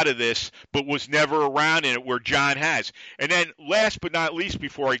lot of this but was never around in it where John has. And then last but not least,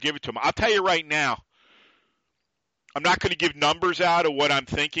 before I give it to him, I'll tell you right now, I'm not going to give numbers out of what I'm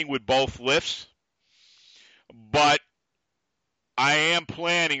thinking with both lifts, but I am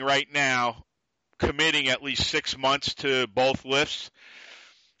planning right now, committing at least 6 months to both lifts.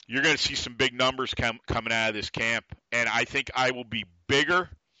 You're going to see some big numbers coming out of this camp, and I think I will be bigger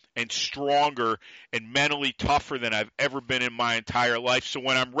and stronger and mentally tougher than I've ever been in my entire life. So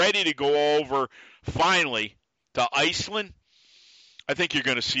when I'm ready to go over, finally, to Iceland, I think you're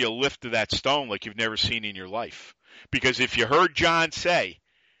going to see a lift of that stone like you've never seen in your life. Because if you heard John say,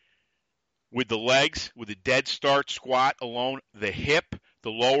 with the legs, with a dead start squat alone, the hip, the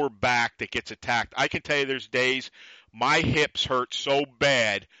lower back that gets attacked, I can tell you there's days my hips hurt so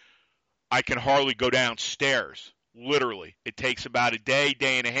bad I can hardly go downstairs. Literally. It takes about a day,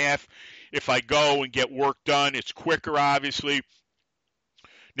 day and a half. If I go and get work done, it's quicker, obviously.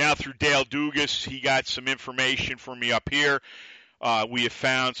 Now through Dale Dugas, he got some information for me up here. We have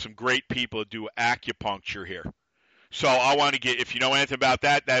found some great people that do acupuncture here. So I want to get, if you know anything about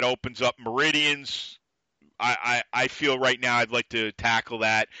that, that opens up meridians. I feel right now I'd like to tackle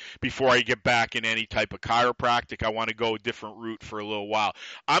that before I get back in any type of chiropractic. I want to go a different route for a little while.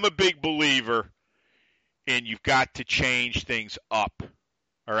 I'm a big believer in you've got to change things up.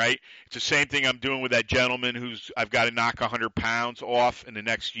 All right? It's the same thing I'm doing with that gentleman I've got to knock 100 pounds off in the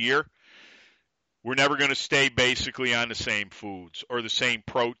next year. We're never going to stay basically on the same foods or the same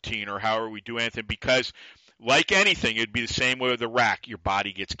protein or however we do anything, because like anything, it'd be the same way with the rack. Your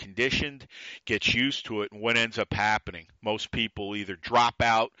body gets conditioned, gets used to it, and what ends up happening? Most people either drop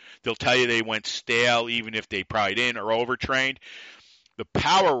out, they'll tell you they went stale even if they probably didn't, or overtrained. The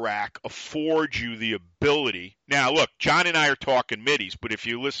power rack affords you the ability. Now, look, John and I are talking middies, but if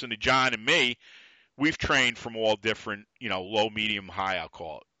you listen to John and me, we've trained from all different, low, medium, high, I'll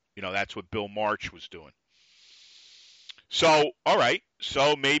call it. That's what Bill March was doing. So, all right,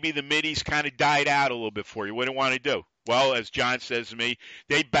 so maybe the middies kind of died out a little bit for you. What do you want to do? Well, as John says to me,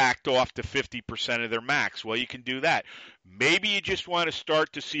 they backed off to 50% of their max. Well, you can do that. Maybe you just want to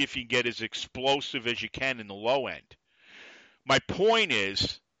start to see if you can get as explosive as you can in the low end. My point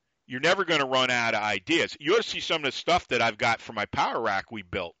is, you're never going to run out of ideas. You ought to see some of the stuff that I've got for my power rack we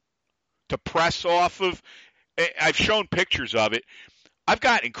built to press off of. I've shown pictures of it. I've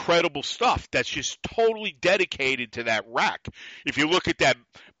got incredible stuff that's just totally dedicated to that rack. If you look at that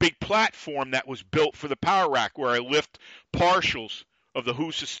big platform that was built for the power rack where I lift partials of the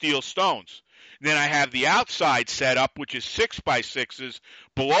Husa steel stones. And then I have the outside setup, which is 6x6s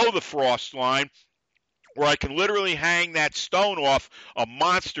below the frost line, where I can literally hang that stone off a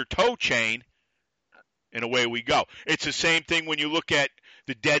monster toe chain, and away we go. It's the same thing when you look at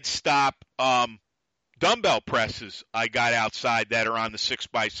the dead stop dumbbell presses I got outside that are on the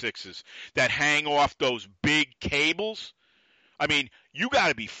 6x6s that hang off those big cables. I mean, you got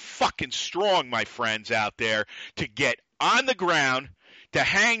to be fucking strong, my friends out there, to get on the ground, to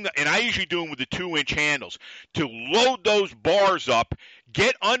hang, and I usually do them with the 2-inch handles, to load those bars up,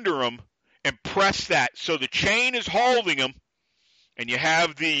 get under them, and press that so the chain is holding them, and you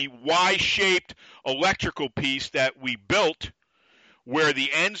have the Y-shaped electrical piece that we built where the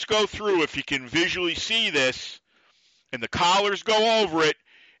ends go through, if you can visually see this, and the collars go over it,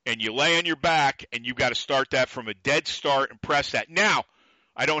 and you lay on your back, and you've got to start that from a dead start and press that. Now,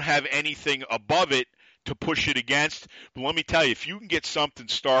 I don't have anything above it to push it against, but let me tell you, if you can get something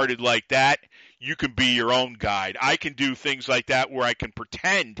started like that, you can be your own guide. I can do things like that where I can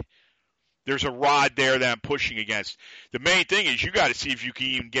pretend there's a rod there that I'm pushing against. The main thing is you got to see if you can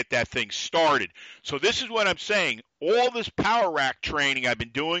even get that thing started. So this is what I'm saying. All this power rack training I've been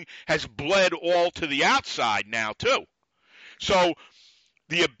doing has bled all to the outside now too. So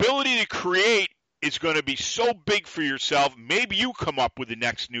the ability to create is going to be so big for yourself. Maybe you come up with the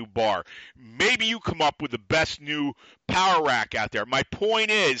next new bar. Maybe you come up with the best new power rack out there. My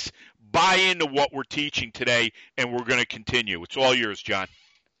point is, buy into what we're teaching today, and we're going to continue. It's all yours, John.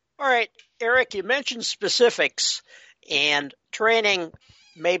 All right, Eric, you mentioned specifics and training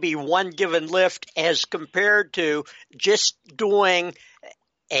maybe one given lift as compared to just doing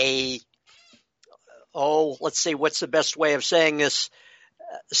let's see, what's the best way of saying this,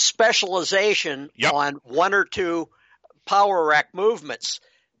 specialization on one or two power rack movements.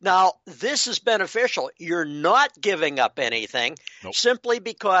 Now, this is beneficial. You're not giving up anything simply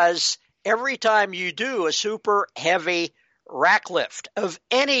because every time you do a super heavy rack lift of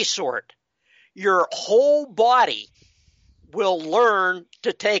any sort, your whole body will learn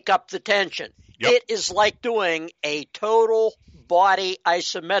to take up the tension. It is like doing a total body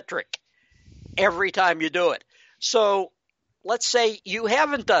isometric every time you do it. So let's say you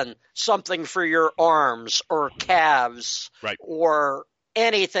haven't done something for your arms or calves or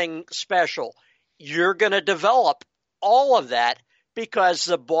anything special. You're going to develop all of that because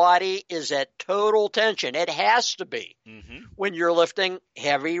the body is at total tension. It has to be when you're lifting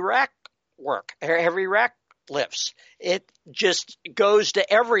heavy rack work, heavy rack lifts. It just goes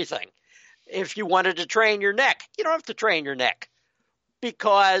to everything. If you wanted to train your neck, you don't have to train your neck,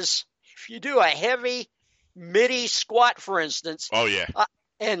 because if you do a heavy midi squat, for instance,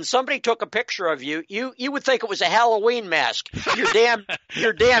 and somebody took a picture of you, you would think it was a Halloween mask. Your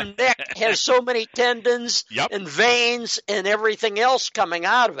damn neck has so many tendons and veins and everything else coming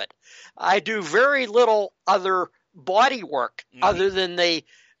out of it. I do very little other body work other than the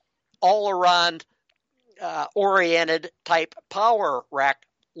all-around oriented type power rack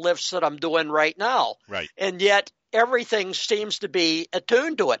lifts that I'm doing right now. Right. And yet everything seems to be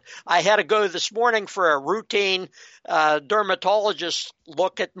attuned to it. I had to go this morning for a routine dermatologist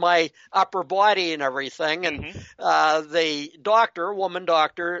look at my upper body and everything. And the doctor, woman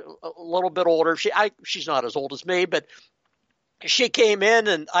doctor, a little bit older, she's not as old as me, but she came in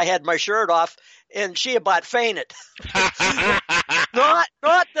and I had my shirt off and she about fainted. Not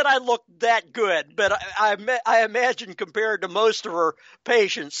that I looked that good, but I imagine compared to most of her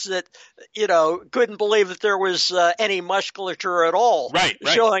patients that, couldn't believe that there was any musculature at all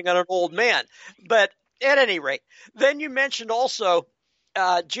showing on an old man. But at any rate, then you mentioned also,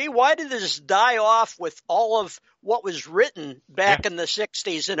 why did this die off with all of what was written back in the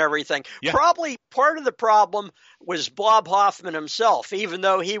 60s and everything? Yeah. Probably part of the problem was Bob Hoffman himself, even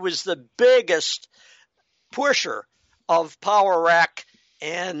though he was the biggest pusher of power rack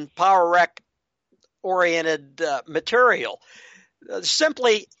and power rack oriented material.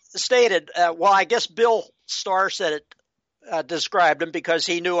 Simply stated, I guess Bill Starr said it, described him because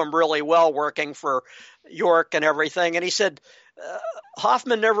he knew him really well working for York and everything. And he said,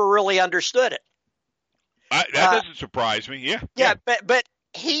 Hoffman never really understood it. That doesn't surprise me. Yeah. But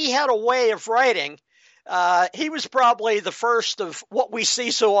he had a way of writing. He was probably the first of what we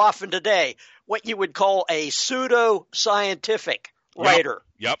see so often today, what you would call a pseudo-scientific writer.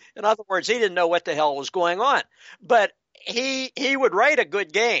 Yep. In other words, he didn't know what the hell was going on. But he would write a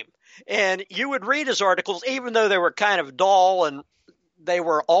good game. And you would read his articles, even though they were kind of dull and they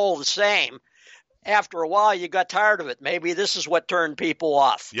were all the same. After a while, you got tired of it. Maybe this is what turned people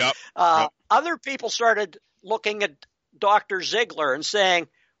off. Yep. Other people started looking at Dr. Ziegler and saying,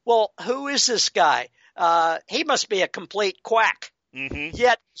 well, who is this guy? He must be a complete quack. Mm-hmm.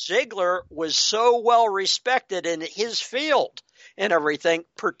 Yet Ziegler was so well respected in his field and everything,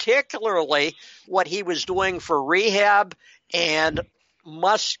 particularly what he was doing for rehab and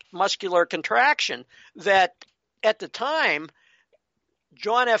muscular contraction, that at the time,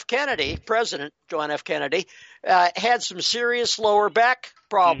 President John F. Kennedy, had some serious lower back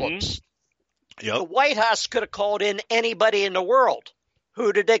problems. Mm-hmm. Yep. The White House could have called in anybody in the world.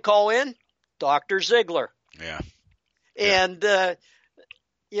 Who did they call in? Dr. Ziegler. Yeah. And,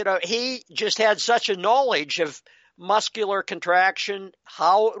 he just had such a knowledge of muscular contraction,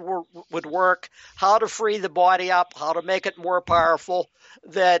 how it would work, how to free the body up, how to make it more powerful,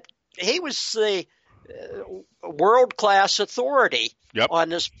 that he was the world-class authority on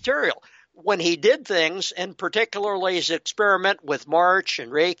this material. When he did things, and particularly his experiment with March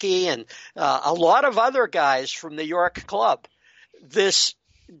and Reiki and a lot of other guys from the York Club, this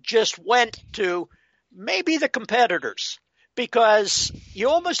just went to maybe the competitors, because you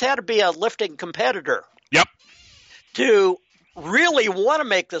almost had to be a lifting competitor to really want to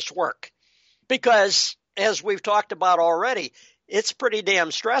make this work, because as we've talked about already, it's pretty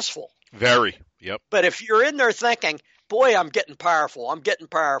damn stressful. Very. Yep. But if you're in there thinking, boy, I'm getting powerful,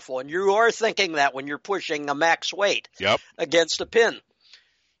 and you are thinking that when you're pushing a max weight against a pin,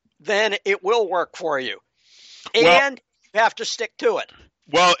 then it will work for you. And you have to stick to it.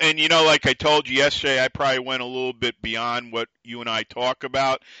 Well, and like I told you yesterday, I probably went a little bit beyond what you and I talk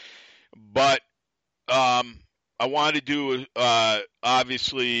about, but I wanted to do,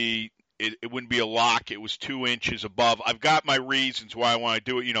 obviously, it wouldn't be a lock. It was 2 inches above. I've got my reasons why I want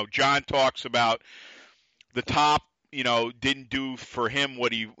to do it. John talks about the top, didn't do for him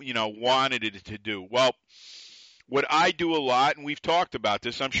what he, wanted it to do. Well, what I do a lot, and we've talked about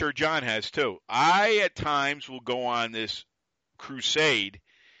this, I'm sure John has too, I at times will go on this crusade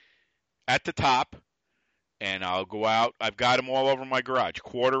at the top, and I'll go out. I've got them all over my garage,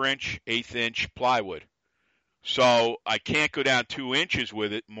 1/4 inch, 1/8 inch plywood. So I can't go down 2 inches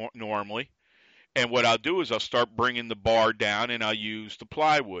with it normally. And what I'll do is I'll start bringing the bar down, and I'll use the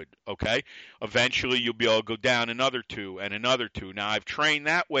plywood, okay? Eventually, you'll be able to go down another 2 and another 2. Now, I've trained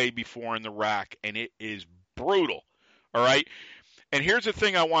that way before in the rack, and it is brutal, all right? And here's the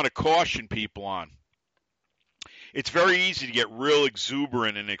thing I want to caution people on. It's very easy to get real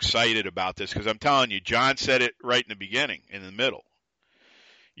exuberant and excited about this, because I'm telling you, John said it right in the beginning, in the middle.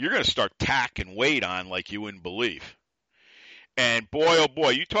 You're going to start tacking weight on like you wouldn't believe. And boy, oh boy,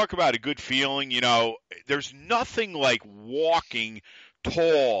 you talk about a good feeling, there's nothing like walking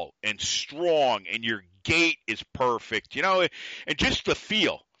tall and strong and your gait is perfect, and just the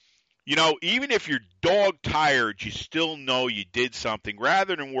feel. Even if you're dog tired, you still know you did something.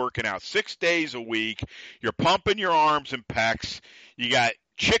 Rather than working out 6 days a week, you're pumping your arms and pecs, you got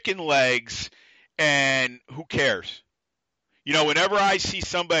chicken legs, and who cares? Whenever I see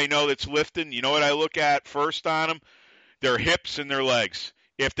somebody I know that's lifting, you know what I look at first on them? Their hips and their legs.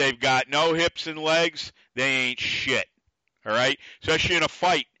 If they've got no hips and legs, they ain't shit. All right? Especially in a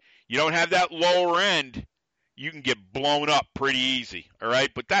fight. You don't have that lower end, you can get blown up pretty easy. All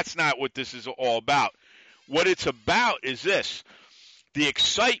right? But that's not what this is all about. What it's about is this. The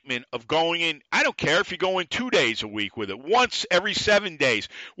excitement of going in. I don't care if you go in 2 days a week with it. Once every 7 days.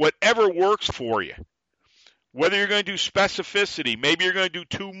 Whatever works for you. Whether you're going to do specificity, maybe you're going to do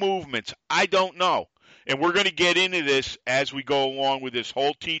 2 movements. I don't know. And we're going to get into this as we go along with this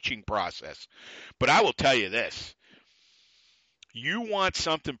whole teaching process. But I will tell you this. You want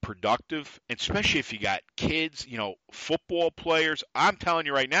something productive, especially if you got kids, football players. I'm telling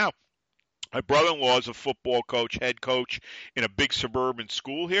you right now, my brother-in-law is a football coach, head coach in a big suburban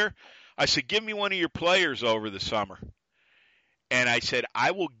school here. I said, give me one of your players over the summer. And I said,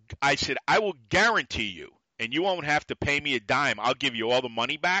 I will guarantee you, and you won't have to pay me a dime. I'll give you all the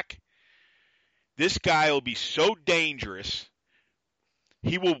money back. This guy will be so dangerous,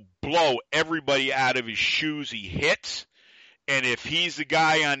 he will blow everybody out of his shoes he hits. And if he's the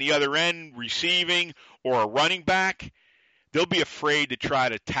guy on the other end receiving or a running back, they'll be afraid to try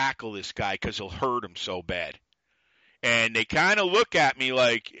to tackle this guy because he'll hurt him so bad. And they kind of look at me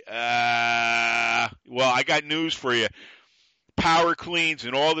like, well, I got news for you. Power cleans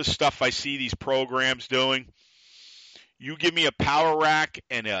and all this stuff I see these programs doing. You give me a power rack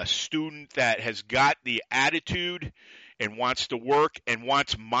and a student that has got the attitude and wants to work and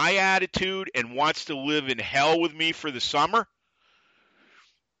wants my attitude and wants to live in hell with me for the summer,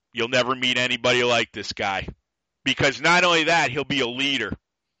 you'll never meet anybody like this guy. Because not only that, he'll be a leader.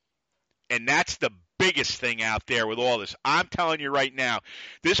 And that's the biggest thing out there with all this. I'm telling you right now,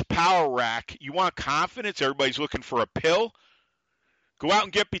 this power rack, you want confidence? Everybody's looking for a pill? Go out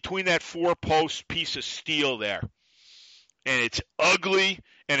and get between that 4-post piece of steel there. And it's ugly,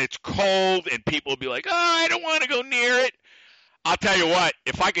 and it's cold, and people will be like, I don't want to go near it. I'll tell you what,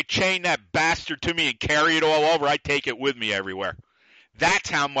 if I could chain that bastard to me and carry it all over, I'd take it with me everywhere. That's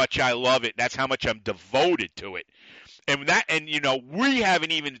how much I love it. That's how much I'm devoted to it. And we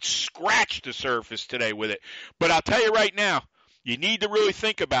haven't even scratched the surface today with it. But I'll tell you right now, you need to really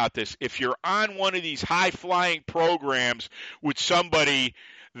think about this. If you're on one of these high-flying programs with somebody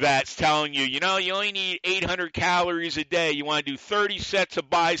that's telling you, you only need 800 calories a day. You want to do 30 sets of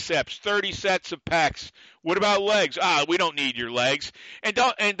biceps, 30 sets of pecs. What about legs? We don't need your legs. And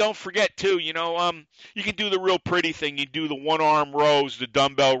don't forget too, you can do the real pretty thing. You do the one-arm rows, the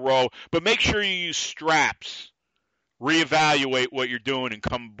dumbbell row, but make sure you use straps. Reevaluate what you're doing and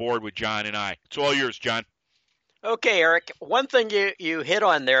come aboard with John and I. It's all yours, John. Okay, Eric. One thing you hit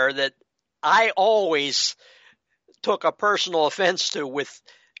on there that I always took a personal offense to with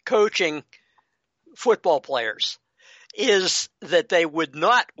coaching football players is that they would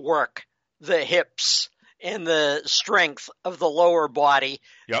not work the hips and the strength of the lower body.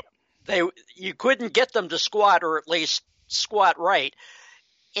 Yep. You couldn't get them to squat, or at least squat right.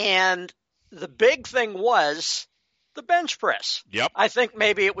 And the big thing was the bench press. Yep. I think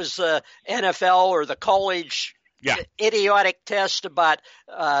maybe it was the NFL or the college idiotic test about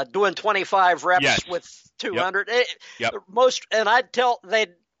doing 25 reps with 200. Yep. And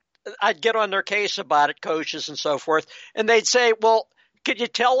I'd get on their case about it, coaches and so forth, and they'd say, well, could you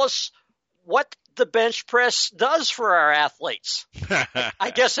tell us what the bench press does for our athletes?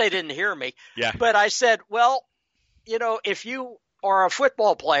 I guess they didn't hear me. Yeah. But I said, well, if you are a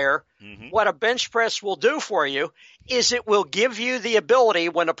football player, what a bench press will do for you is it will give you the ability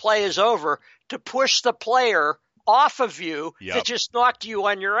when a play is over to push the player off of you that just knocked you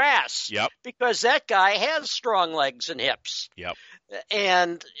on your ass. Yep. Because that guy has strong legs and hips. Yep.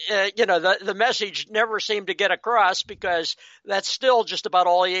 And, the message never seemed to get across because that's still just about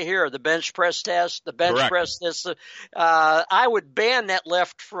all you hear. The bench press test, the bench press this. I would ban that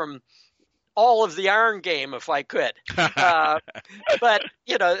lift from all of the iron game if I could. But,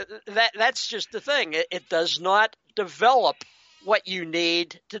 that's just the thing. It does not develop what you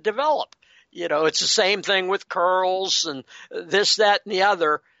need to develop. It's the same thing with curls and this, that, and the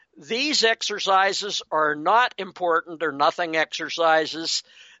other. These exercises are not important or nothing exercises,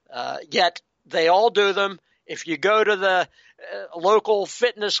 yet they all do them. If you go to the local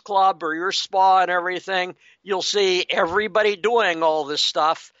fitness club or your spa and everything, you'll see everybody doing all this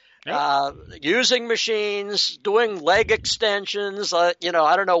stuff. Using machines, doing leg extensions. I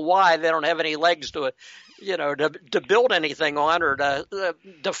don't know why they don't have any legs to to build anything on or to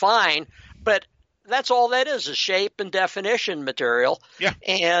define. But that's all that is shape and definition material. Yeah.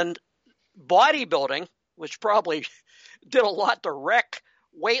 And bodybuilding, which probably did a lot to wreck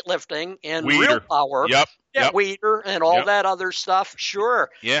weightlifting and real power. Yep. Weeder and all that other stuff. Sure.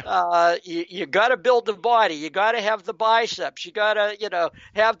 Yeah. You got to build the body. You got to have the biceps. You got to,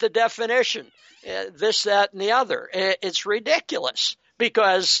 have the definition, this, that, and the other. It's ridiculous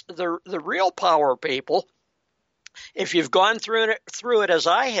because the real power people, if you've gone through it as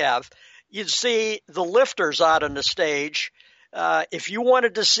I have, you'd see the lifters out on the stage. If you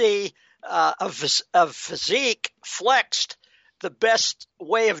wanted to see a physique flexed, the best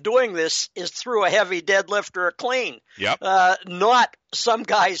way of doing this is through a heavy deadlift or a clean. Yep. Not some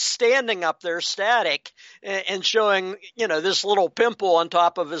guy standing up there static and showing, this little pimple on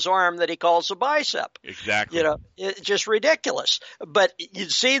top of his arm that he calls a bicep. Exactly. It's just ridiculous. But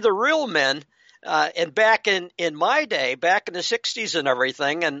you'd see the real men, and back in my day, back in the 60s and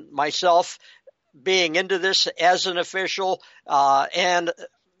everything, and myself being into this as an official and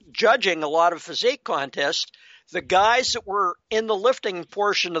judging a lot of physique contests, the guys that were in the lifting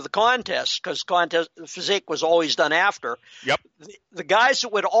portion of the contest, because physique was always done after. Yep. The guys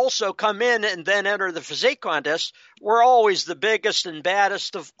that would also come in and then enter the physique contest were always the biggest and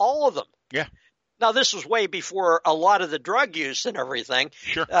baddest of all of them. Yeah. Now, this was way before a lot of the drug use and everything.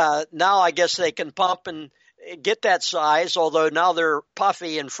 Sure. Now I guess they can pump and get that size, although now they're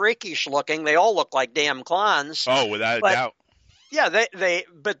puffy and freakish looking. They all look like damn clowns. Oh, without a doubt. Yeah,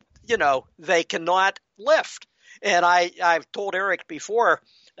 but they cannot lift. And I've told Eric before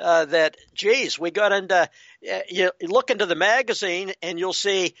that, geez, we got into, you look into the magazine and you'll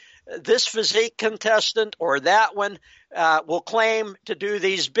see this physique contestant or that one will claim to do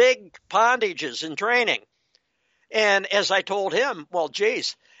these big pondages in training. And as I told him, well,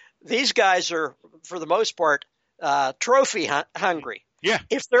 geez, these guys are, for the most part, trophy hungry. Yeah.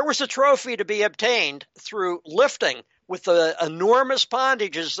 If there was a trophy to be obtained through lifting with the enormous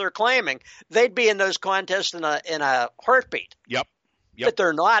pondages they're claiming, they'd be in those contests in a heartbeat. Yep. But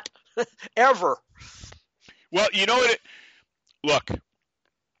they're not ever. Well, you know what? Look,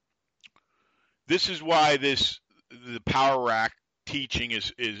 this is why the power rack teaching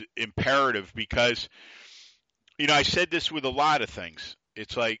is imperative because, I said this with a lot of things.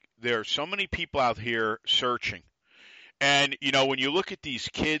 It's like there are so many people out here searching. And, when you look at these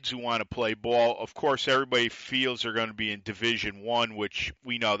kids who want to play ball, of course, everybody feels they're going to be in Division I, which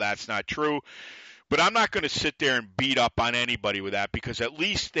we know that's not true. But I'm not going to sit there and beat up on anybody with that because at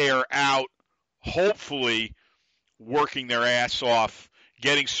least they're out, hopefully, working their ass off,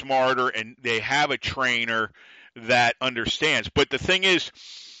 getting smarter, and they have a trainer that understands. But the thing is,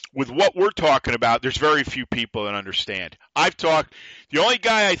 with what we're talking about, there's very few people that understand. The only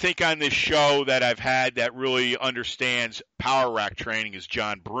guy I think on this show that I've had that really understands power rack training is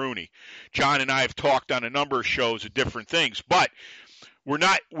John Bruni. John and I have talked on a number of shows of different things, but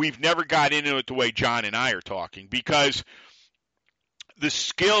we've never got into it the way John and I are talking because the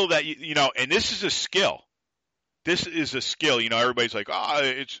skill that, and this is a skill. This is a skill. Everybody's like,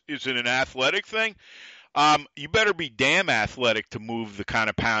 is it an athletic thing? You better be damn athletic to move the kind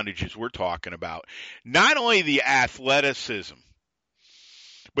of poundages we're talking about. Not only the athleticism,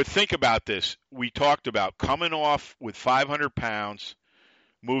 but think about this. We talked about coming off with 500 pounds,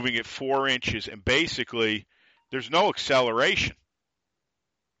 moving at 4 inches, and basically there's no acceleration.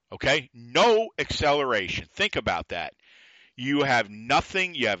 Okay? No acceleration. Think about that. You have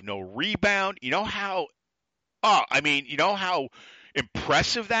nothing. You have no rebound. You know how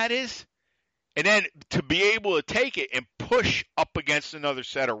impressive that is? And then to be able to take it and push up against another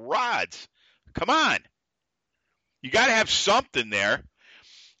set of rods. Come on. You got to have something there.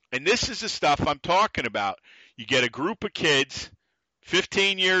 And this is the stuff I'm talking about. You get a group of kids,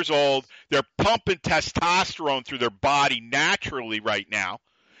 15 years old. They're pumping testosterone through their body naturally right now.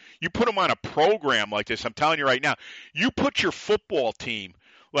 You put them on a program like this, I'm telling you right now, you put your football team,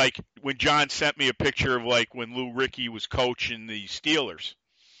 like when John sent me a picture of like when Lou Ricky was coaching the Steelers.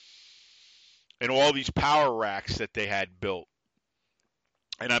 And all these power racks that they had built.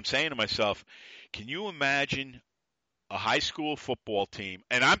 And I'm saying to myself, can you imagine a high school football team?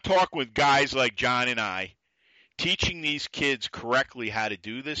 And I'm talking with guys like John and I, teaching these kids correctly how to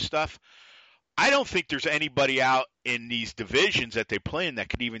do this stuff. I don't think there's anybody out in these divisions that they play in that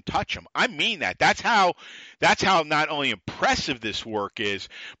could even touch them. I mean that. That's how not only impressive this work is,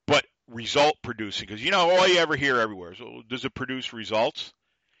 but result producing. Because, all you ever hear everywhere is, does it produce results?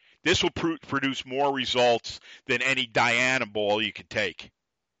 This will produce more results than any Diana ball you can take.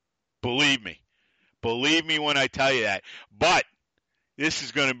 Believe me. Believe me when I tell you that. But This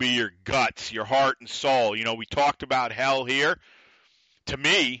is going to be your guts, your heart and soul. You know, we talked about hell here. To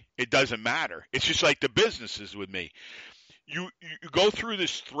me, it doesn't matter. It's just like the businesses with me. You go through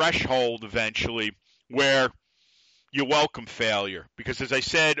this threshold eventually where you welcome failure. Because as I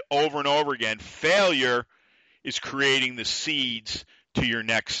said over and over again, failure is creating the seeds to your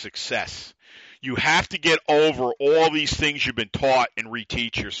next success. You have to get over all these things you've been taught and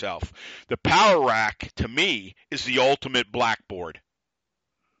reteach yourself. The power rack, to me, is the ultimate blackboard.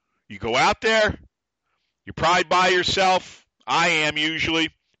 You go out there, you're probably by yourself. I am usually,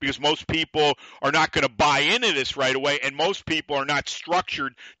 because most people are not going to buy into this right away, and most people are not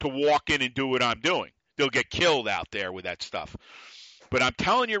structured to walk in and do what I'm doing. They'll get killed out there with that stuff. But I'm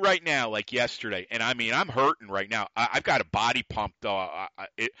telling you right now, like yesterday, and I mean, I'm hurting right now. I've got a body pump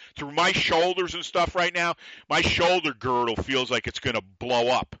through my shoulders and stuff right now. My shoulder girdle feels like it's going to blow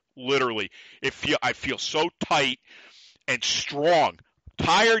up, literally. I feel so tight and strong.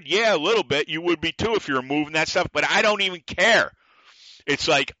 Tired? Yeah, a little bit. You would be too if you were moving that stuff, but I don't even care. It's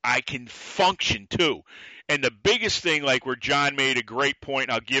like I can function too. And the biggest thing, like where John made a great point,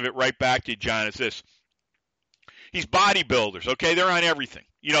 and I'll give it right back to you, John, is this. These bodybuilders, okay, they're on everything.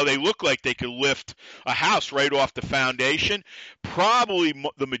 You know, they look like they could lift a house right off the foundation. Probably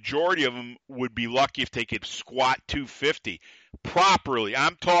the majority of them would be lucky if they could squat 250 properly.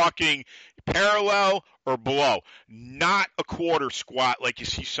 I'm talking parallel or below, not a quarter squat like you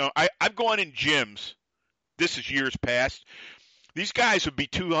see some. I've gone in gyms, this is years past. These guys would be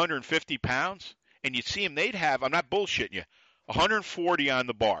 250 pounds, and you'd see them, they'd have, I'm not bullshitting you, 140 on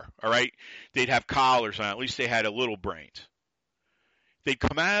the bar, all right? They'd have collars on. At least they had a little brains. They'd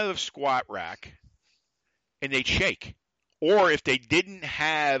come out of the squat rack, and they'd shake. Or if they didn't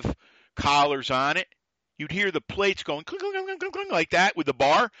have collars on it, you'd hear the plates going clink, clink, clink, clink, clink, like that with the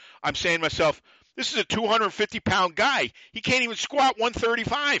bar. I'm saying to myself, this is a 250-pound guy. He can't even squat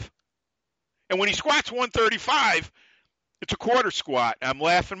 135. And when he squats 135, it's a quarter squat. I'm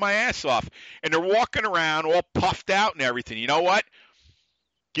laughing my ass off. And they're walking around all puffed out and everything. You know what?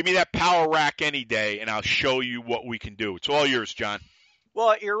 Give me that power rack any day, and I'll show you what we can do. It's all yours, John.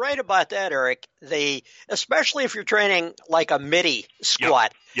 Well, you're right about that, Eric. Especially if you're training like a midi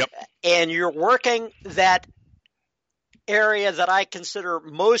squat, Yep. And you're working that area that I consider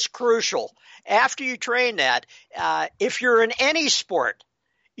most crucial. After you train that, if you're in any sport,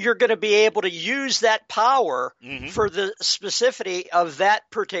 you're going to be able to use that power for the specificity of that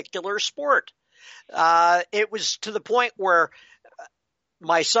particular sport. It was to the point where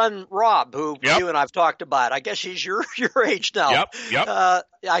my son Rob, who you and I've talked about, I guess he's your age now. Yep.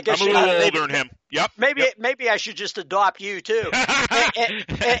 I guess I'm a little older than him. Yep. Maybe I should just adopt you too.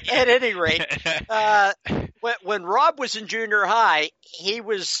 At any rate, when Rob was in junior high, he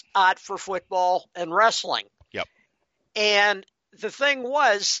was out for football and wrestling. Yep. And the thing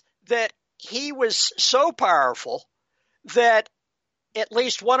was that he was so powerful that at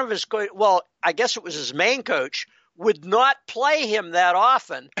least one of his I guess it was his main coach, would not play him that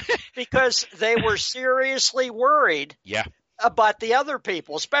often because they were seriously worried about the other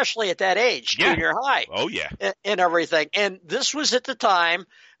people, especially at that age, junior high. Oh, yeah. And everything. And this was at the time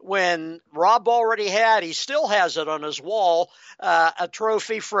when Rob already he still has it on his wall, a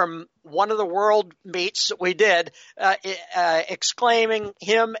trophy from one of the world meets that we did, exclaiming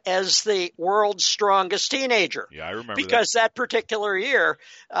him as the world's strongest teenager. Yeah, I remember because that particular year,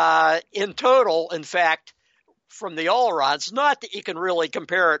 in total, in fact, from the all-arounds, not that you can really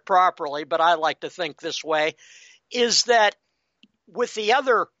compare it properly, but I like to think this way, is that with the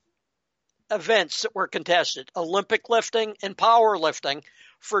other events that were contested, Olympic lifting and powerlifting,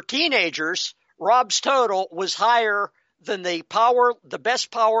 for teenagers, Rob's total was higher than the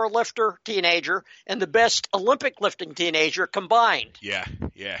best power lifter teenager and the best Olympic lifting teenager combined. Yeah.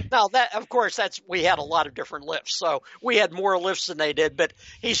 Now that, of course, we had a lot of different lifts, so we had more lifts than they did, but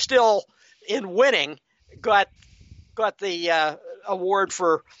he still, in winning, got the award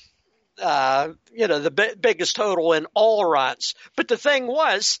for the biggest total in all runs. But the thing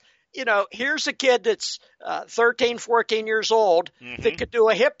was, here's a kid that's 13, 14 years old that could do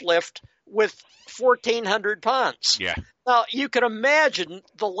a hip lift with 1,400 pounds. Yeah. Now, you can imagine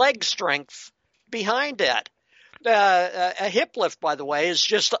the leg strength behind that. A hip lift, by the way, is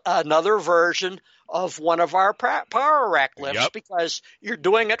just another version of one of our power rack lifts because you're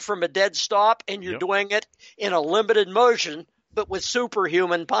doing it from a dead stop and you're doing it in a limited motion, but with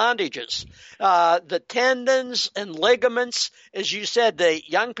superhuman bondages. The tendons and ligaments, as you said, the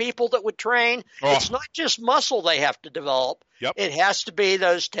young people that would train, it's not just muscle they have to develop. It has to be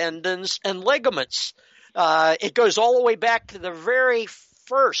those tendons and ligaments. It goes all the way back to the very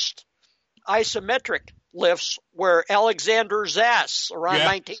first isometric lifts where Alexander Zass around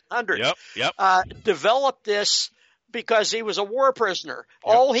 1900 developed this because he was a war prisoner.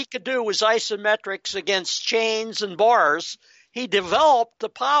 All he could do was isometrics against chains and bars. He developed the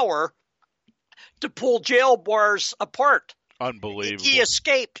power to pull jail bars apart. Unbelievable. He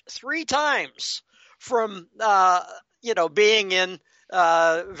escaped 3 times from, being in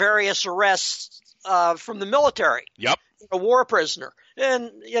various arrests from the military. Yep. A war prisoner.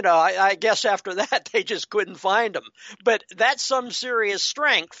 And, I guess after that, they just couldn't find him. But that's some serious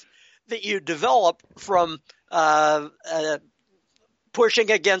strength that you develop from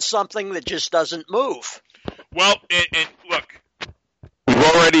pushing against something that just doesn't move. Well, and look, we've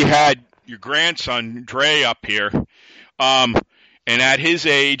already had your grandson, Dre, up here. And at his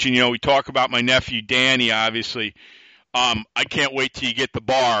age, and, we talk about my nephew, Danny, obviously, I can't wait till you get the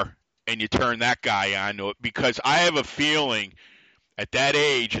bar and you turn that guy onto it, because I have a feeling at that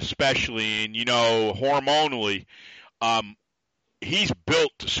age, especially, and, hormonally, he's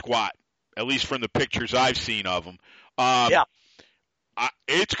built to squat, at least from the pictures I've seen of him.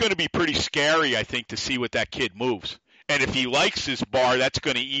 It's going to be pretty scary, I think, to see what that kid moves. And if he likes this bar, that's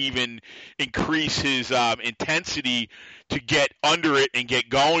going to even increase his intensity to get under it and get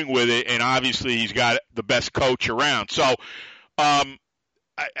going with it. And obviously, he's got the best coach around. So, I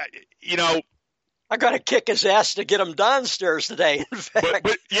got to kick his ass to get him downstairs today. In fact,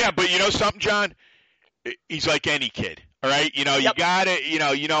 but you know something, John? He's like any kid. All right, you got it.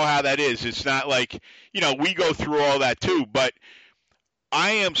 You know how that is. It's not like we go through all that too, but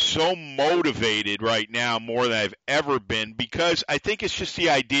I am so motivated right now more than I've ever been, because I think it's just the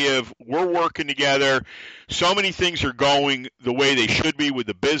idea of we're working together. So many things are going the way they should be with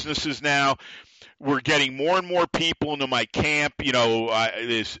the businesses now. We're getting more and more people into my camp.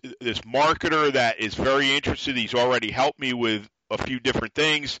 This marketer that is very interested. He's already helped me with a few different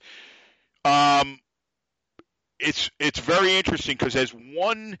things. It's very interesting, because as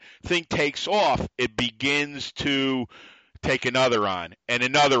one thing takes off, it begins to take another on, and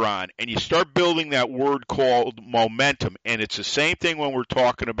you start building that word called momentum. And it's the same thing when we're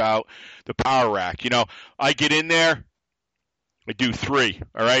talking about the power rack. I get in there, I do 3,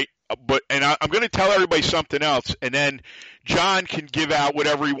 all right? I'm going to tell everybody something else, and then John can give out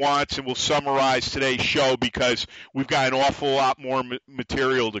whatever he wants, and we'll summarize today's show, because we've got an awful lot more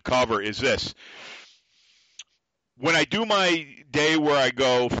material to cover. Is this. When I do my day where I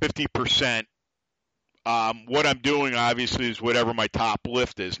go 50%, what I'm doing, obviously, is whatever my top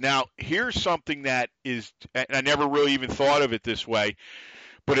lift is. Now, here's something that is, and I never really even thought of it this way,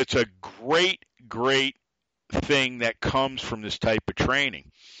 but it's a great, great thing that comes from this type of training.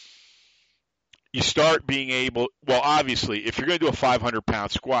 You start being able, well, obviously, if you're going to do a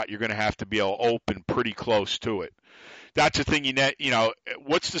 500-pound squat, you're going to have to be able to open pretty close to it. That's the thing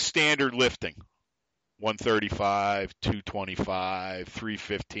what's the standard lifting? 135, 225,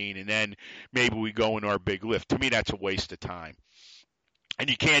 315, and then maybe we go into our big lift. To me, that's a waste of time. And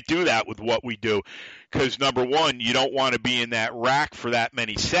you can't do that with what we do, because, number one, you don't want to be in that rack for that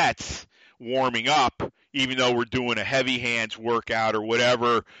many sets warming up, even though we're doing a heavy hands workout or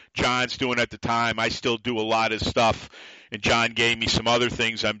whatever John's doing at the time. I still do a lot of stuff, and John gave me some other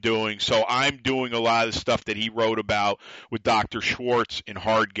things I'm doing. So I'm doing a lot of the stuff that he wrote about with Dr. Schwartz in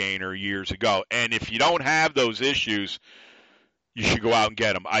Hard Gainer years ago. And if you don't have those issues, you should go out and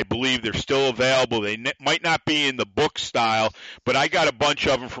get them. I believe they're still available. They might not be in the book style, but I got a bunch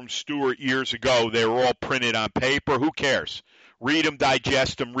of them from Stewart years ago. They were all printed on paper. Who cares? Read them,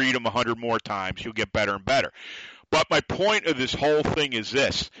 digest them, read them 100 more times. You'll get better and better. But my point of this whole thing is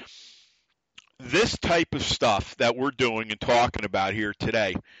this. This type of stuff that we're doing and talking about here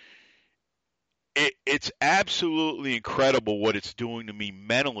today, it's absolutely incredible what it's doing to me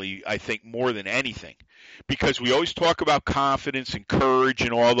mentally, I think, more than anything. Because we always talk about confidence and courage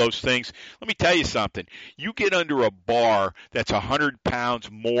and all those things. Let me tell you something. You get under a bar that's 100 pounds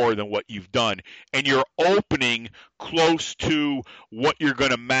more than what you've done, and you're opening close to what you're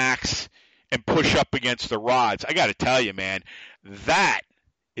going to max and push up against the rods. I got to tell you, man, that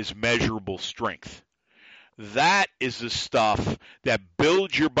is measurable strength. That is the stuff that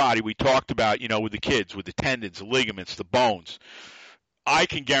builds your body. We talked about, with the kids, with the tendons, the ligaments, the bones. I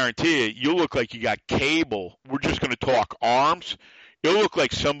can guarantee you, you'll look like you got cable. We're just going to talk arms. It'll look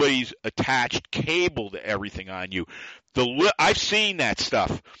like somebody's attached cable to everything on you. I've seen that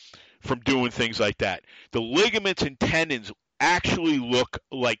stuff from doing things like that. The ligaments and tendons actually look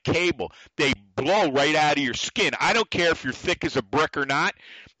like cable. They blow right out of your skin. I don't care if you're thick as a brick or not.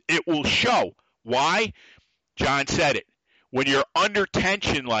 It will show. Why? John said it. When you're under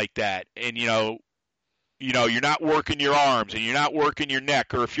tension like that, and you're not working your arms and you're not working your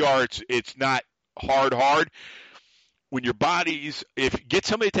neck, or if you are, it's not hard. When your body's, get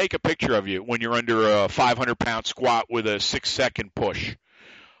somebody to take a picture of you when you're under a 500-pound squat with a 6-second push.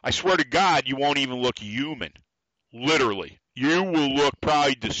 I swear to God, you won't even look human. Literally. You will look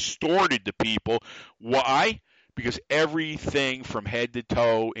probably distorted to people. Why? Because everything from head to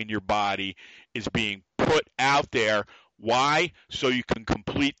toe in your body is being put out there. Why? So you can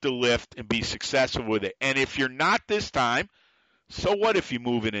complete the lift and be successful with it. And if you're not this time, so what if you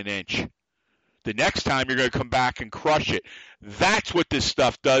move in an inch? The next time you're going to come back and crush it. That's what this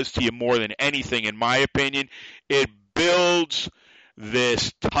stuff does to you more than anything, in my opinion. It builds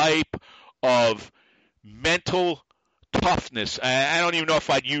this type of mental toughness. I don't even know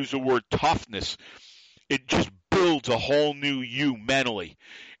if I'd use the word toughness. It just builds a whole new you mentally.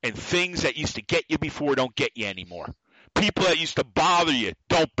 And things that used to get you before don't get you anymore. People that used to bother you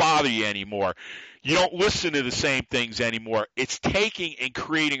don't bother you anymore. You don't listen to the same things anymore. It's taking and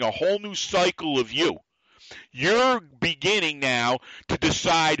creating a whole new cycle of you. You're beginning now to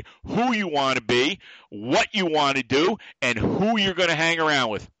decide who you want to be, what you want to do, and who you're going to hang around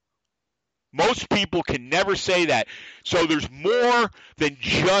with. Most people can never say that. So there's more than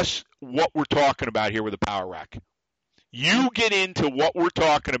just what we're talking about here with the Power Rack. You get into what we're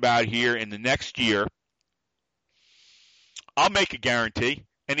talking about here in the next year, I'll make a guarantee.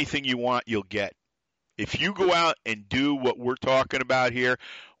 Anything you want, you'll get. If you go out and do what we're talking about here,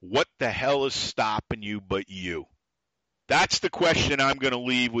 what the hell is stopping you but you? That's the question I'm going to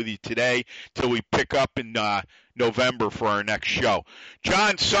leave with you today till we pick up in November for our next show.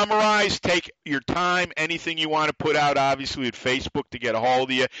 John, summarize, take your time, anything you want to put out, obviously, at Facebook to get a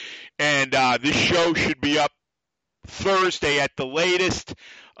hold of you. And this show should be up Thursday at the latest.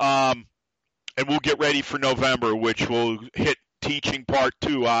 And we'll get ready for November, which will hit teaching part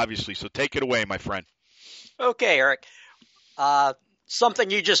 2, obviously. So take it away, my friend. Okay, Eric. Something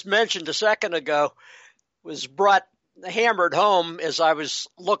you just mentioned a second ago was hammered home as I was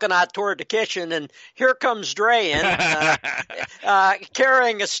looking out toward the kitchen, and here comes Dre in,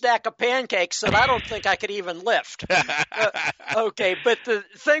 carrying a stack of pancakes that I don't think I could even lift. Okay, but the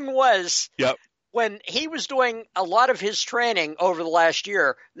thing was, yep. When he was doing a lot of his training over the last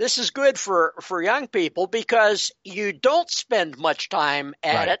year, this is good for young people because you don't spend much time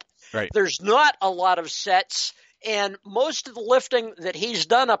at it. Right. There's not a lot of sets, and most of the lifting that he's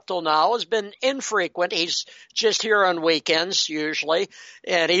done up till now has been infrequent. He's just here on weekends usually,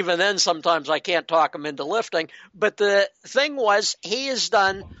 and even then sometimes I can't talk him into lifting. But the thing was, he has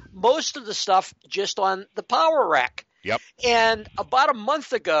done most of the stuff just on the Power Rack. Yep. And about a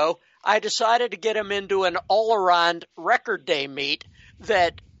month ago, I decided to get him into an all-around record day meet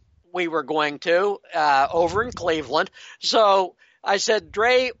that we were going to over in Cleveland. So I said,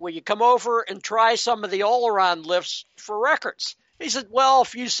 Dre, will you come over and try some of the all-around lifts for records? He said, well,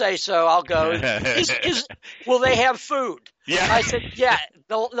 if you say so, I'll go. Will they have food? Yeah. I said, yeah,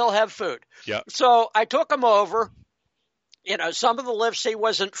 they'll have food. Yeah. So I took him over. You know, some of the lifts he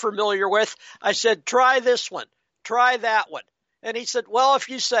wasn't familiar with. I said, try this one. Try that one. And he said, well, if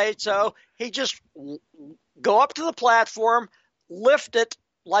you say so. He just go up to the platform, lift it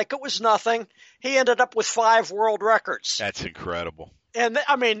like it was nothing. He ended up with 5 world records. That's incredible. And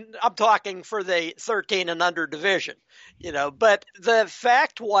I mean, I'm talking for the 13 and under division, you know, but the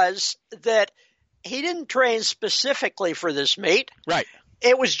fact was that he didn't train specifically for this meet. Right.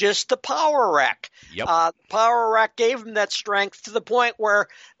 It was just the Power Rack. Yep. Power Rack gave him that strength to the point where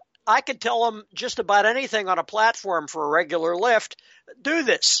I could tell him just about anything on a platform for a regular lift. Do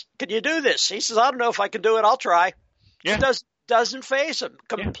this. Can you do this? He says, I don't know if I can do it. I'll try. Yeah. It doesn't faze him.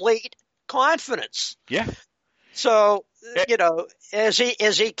 Complete confidence. Yeah. So, you know, as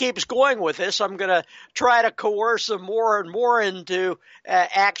he keeps going with this, I'm going to try to coerce him more and more into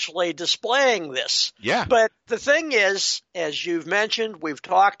actually displaying this. Yeah. But the thing is, as you've mentioned, we've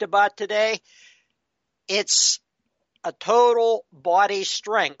talked about today, it's a total body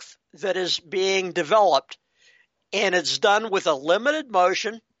strength that is being developed, and it's done with a limited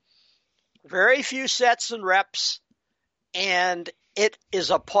motion, very few sets and reps, and it is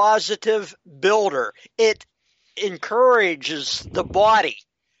a positive builder. It encourages the body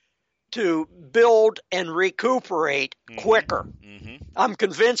to build and recuperate quicker. Mm-hmm. I'm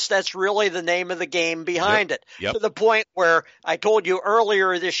convinced that's really the name of the game behind it. Yep. To the point where I told you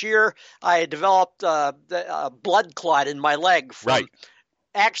earlier this year, I developed a blood clot in my leg from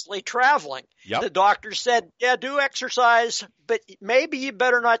actually traveling. Yep. The doctor said, yeah, do exercise, but maybe you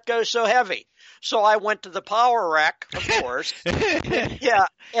better not go so heavy. So I went to the Power Rack, of course. Yeah.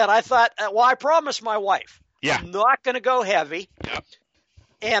 And I thought, well, I promised my wife, I'm not going to go heavy. Yep.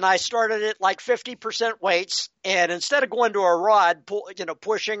 and I started at like 50% weights. And instead of going to a rod,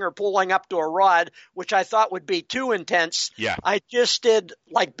 pushing or pulling up to a rod, which I thought would be too intense, I just did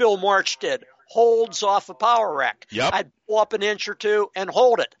like Bill March did, holds off a power rack. Yep. I'd pull up an inch or two and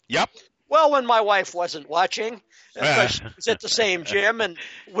hold it. Yep. Well, when my wife wasn't watching, because she was at the same gym and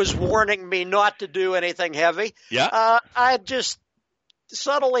was warning me not to do anything heavy, I'd just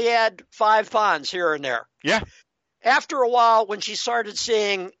subtly add 5 pounds here and there. Yeah. After a while, when she started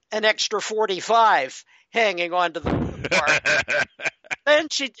seeing an extra 45 hanging onto the bar, then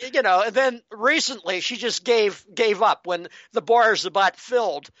she, and then recently she just gave up when the bar's about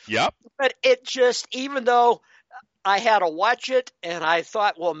filled. Yep. But it just, even though I had to watch it and I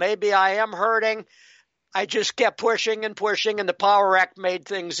thought, well, maybe I am hurting, I just kept pushing and pushing, and the power rack made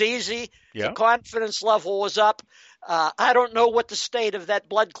things easy. Yep. The confidence level was up. I don't know what the state of that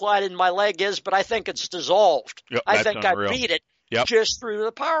blood clot in my leg is, but I think it's dissolved. Yep, I think unreal. I beat it just through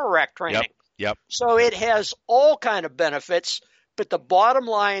the power rack training. Yep. So it has all kind of benefits, but the bottom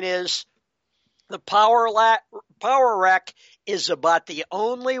line is the power rack is about the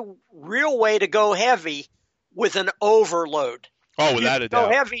only real way to go heavy with an overload. Oh, without a doubt.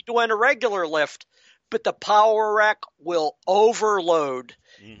 Go heavy doing a regular lift, but the power rack will overload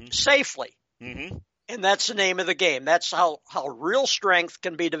safely. Mm-hmm. And that's the name of the game. That's how real strength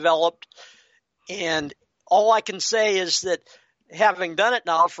can be developed. And all I can say is that having done it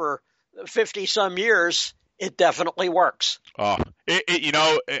now for 50-some years, it definitely works. Oh,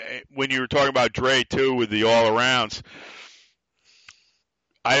 when you were talking about Dre, too, with the all-arounds,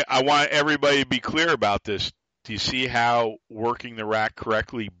 I want everybody to be clear about this. Do you see how working the rack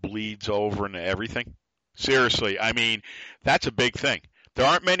correctly bleeds over into everything? Seriously, I mean, that's a big thing. There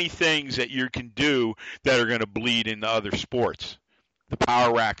aren't many things that you can do that are going to bleed into other sports. The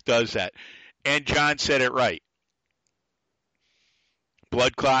power rack does that. And John said it right.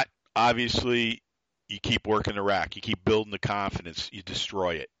 Blood clot, obviously, you keep working the rack. You keep building the confidence. You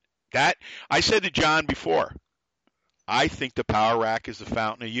destroy it. That I said to John before, I think the power rack is the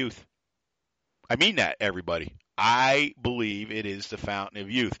fountain of youth. I mean that, everybody. I believe it is the fountain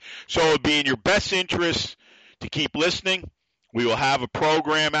of youth. So it would be in your best interest to keep listening. We will have a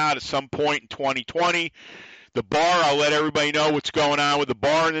program out at some point in 2020. The bar, I'll let everybody know what's going on with the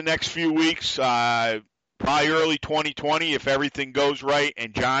bar in the next few weeks. Probably early 2020 if everything goes right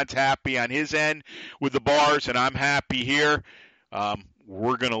and John's happy on his end with the bars and I'm happy here.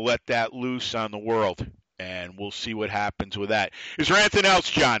 We're going to let that loose on the world, and we'll see what happens with that. Is there anything else,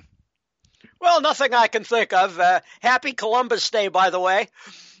 John? Well, nothing I can think of. Happy Columbus Day, by the way.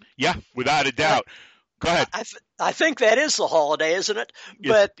 Yeah, without a doubt. Go ahead. I think that is the holiday, isn't it?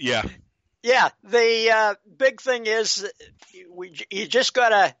 But yeah. Yeah, the big thing is you just got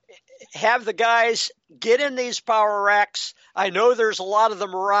to have the guys get in these power racks. I know there's a lot of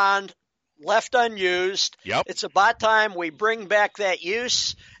them around, left unused. Yep. It's about time we bring back that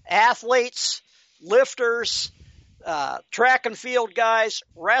use. Athletes, lifters, track and field guys,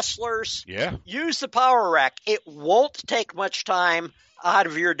 wrestlers, use the power rack. It won't take much time out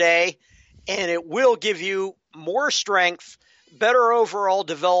of your day, and it will give you more strength, better overall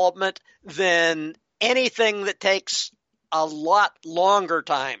development than anything that takes a lot longer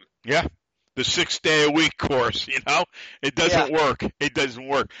time. Yeah. The 6-day-a-week course, it doesn't work. It doesn't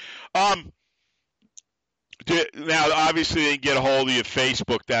work. Now, obviously, they can get a hold of you at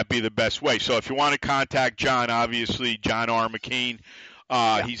Facebook. That'd be the best way. So if you want to contact John, obviously, John R. McKean,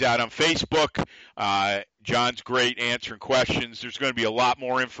 he's out on Facebook. John's great answering questions. There's going to be a lot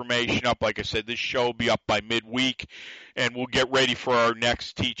more information up. Like I said, this show will be up by midweek, and we'll get ready for our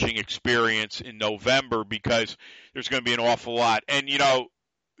next teaching experience in November because there's going to be an awful lot. And,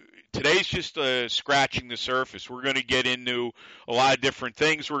 today's just scratching the surface. We're going to get into a lot of different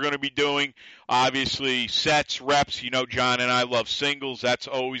things we're going to be doing. Obviously, sets, reps. John and I love singles. That's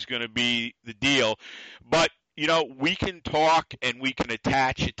always going to be the deal. But we can talk and we can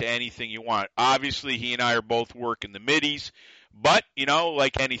attach it to anything you want. Obviously, he and I are both working the middies, but,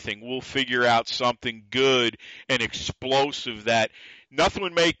 like anything, we'll figure out something good and explosive that nothing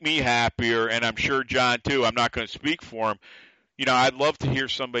would make me happier, and I'm sure John, too. I'm not going to speak for him. I'd love to hear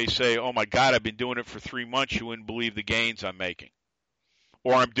somebody say, oh, my God, I've been doing it for 3 months. You wouldn't believe the gains I'm making.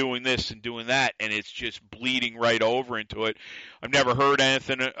 Or I'm doing this and doing that, and it's just bleeding right over into it. I've never heard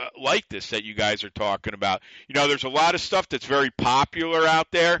anything like this that you guys are talking about. There's a lot of stuff that's very popular out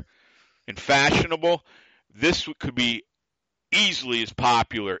there and fashionable. This could be easily as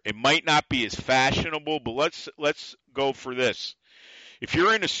popular. It might not be as fashionable, but let's go for this. If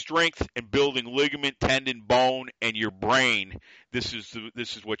you're into strength and building ligament, tendon, bone, and your brain, this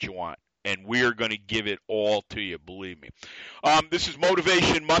is what you want. and we're going to give it all to you, believe me. This is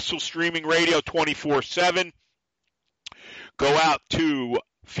Motivation Muscle Streaming Radio 24/7. Go out to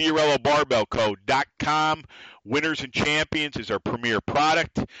FiorilloBarbellCo.com. Winners and Champions is our premier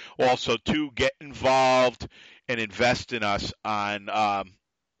product. Also, get involved and invest in us on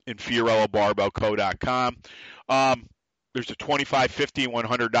in FiorilloBarbellCo.com. There's a $25,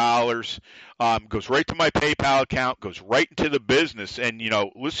 $50, $100. Goes right to my PayPal account, goes right into the business. And,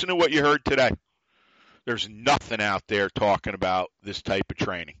 listen to what you heard today. There's nothing out there talking about this type of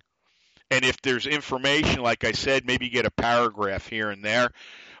training. And if there's information, like I said, maybe get a paragraph here and there.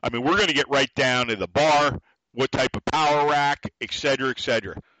 I mean, we're going to get right down to the bar, what type of power rack, et cetera, et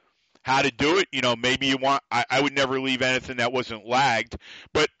cetera. How to do it, maybe you want, I would never leave anything that wasn't lagged,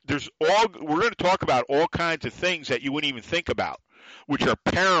 but we're going to talk about all kinds of things that you wouldn't even think about, which are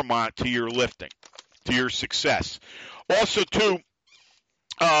paramount to your lifting, to your success. Also, too,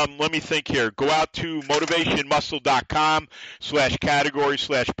 let me think here. Go out to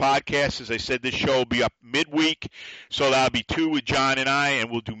motivationmuscle.com/category/podcast. As I said, this show will be up midweek, so that'll be 2 with John and I,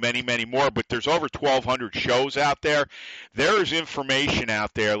 and we'll do many, many more. But there's over 1,200 shows out there. There is information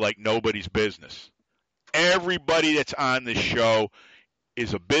out there like nobody's business. Everybody that's on this show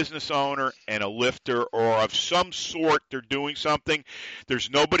is a business owner and a lifter or of some sort. They're doing something. There's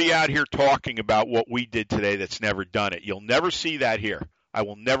nobody out here talking about what we did today that's never done it. You'll never see that here. I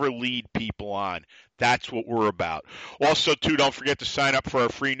will never lead people on. That's what we're about. Also, too, don't forget to sign up for our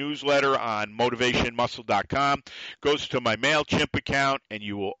free newsletter on motivationmuscle.com. Goes to my MailChimp account, and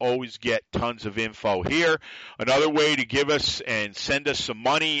you will always get tons of info here. Another way to give us and send us some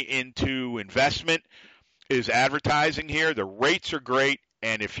money into investment is advertising here. The rates are great,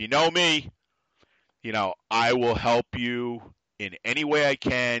 and if you know me, I will help you in any way I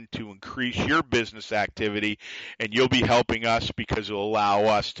can to increase your business activity, and you'll be helping us because it'll allow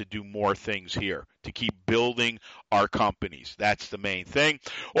us to do more things here, to keep building our companies. That's the main thing.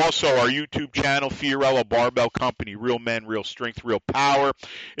 Also, our YouTube channel, Fiorillo Barbell Company, Real Men, Real Strength, Real Power.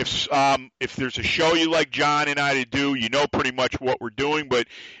 If there's a show you like John and I to do, you know pretty much what we're doing, but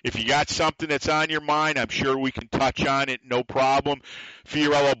if you got something that's on your mind, I'm sure we can touch on it, no problem.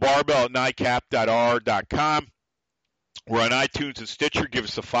 Fiorillo Barbell at NICAP.R.com. We're on iTunes and Stitcher. Give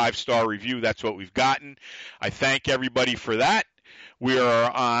us a 5-star review. That's what we've gotten. I thank everybody for that. We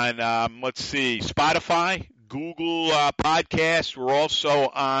are on, Spotify, Google Podcasts. We're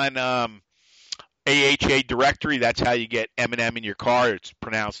also on AHA Directory. That's how you get M&M in your car. It's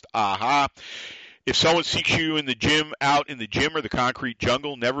pronounced AHA. If someone seeks you in the gym, out in the gym or the concrete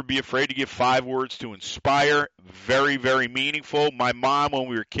jungle, never be afraid to give 5 words to inspire. Very, very meaningful. My mom, when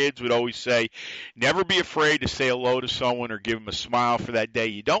we were kids, would always say, never be afraid to say hello to someone or give them a smile for that day.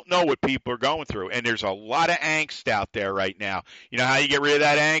 You don't know what people are going through, and there's a lot of angst out there right now. You know how you get rid of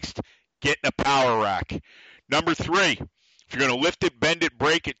that angst? Get in a power rack. Number 3. If you're going to lift it, bend it,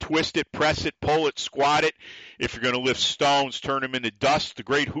 break it, twist it, press it, pull it, squat it. If you're going to lift stones, turn them into dust. The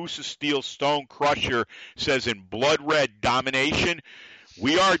great Husa Steel Stone Crusher says in blood red, domination.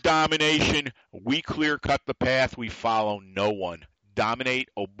 We are domination. We clear cut the path. We follow no one. Dominate,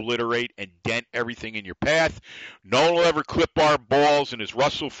 obliterate, and dent everything in your path. No one will ever clip our balls. And as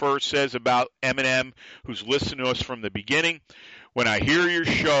Russell First says about Eminem, who's listened to us from the beginning, when I hear your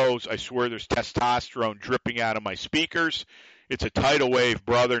shows, I swear there's testosterone dripping out of my speakers. It's a tidal wave,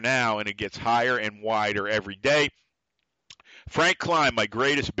 brother, now, and it gets higher and wider every day. Frank Klein, my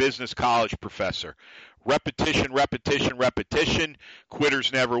greatest business college professor. Repetition, repetition, repetition.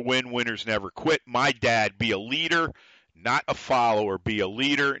 Quitters never win, winners never quit. My dad, be a leader, not a follower. Be a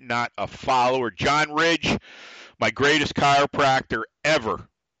leader, not a follower. John Ridge, my greatest chiropractor ever.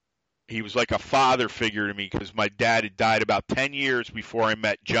 He was like a father figure to me because my dad had died about 10 years before I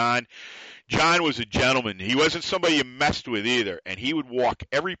met John. John was a gentleman. He wasn't somebody you messed with either, and he would walk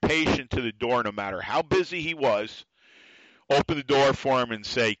every patient to the door no matter how busy he was, open the door for him and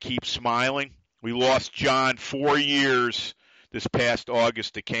say, keep smiling. We lost John 4 years this past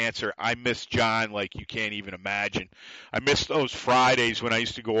August to cancer. I miss John like you can't even imagine. I miss those Fridays when I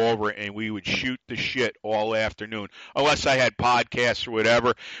used to go over and we would shoot the shit all afternoon, unless I had podcasts or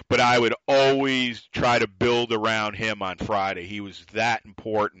whatever, but I would always try to build around him on Friday. He was that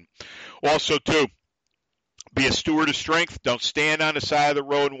important. Also, too, be a steward of strength. Don't stand on the side of the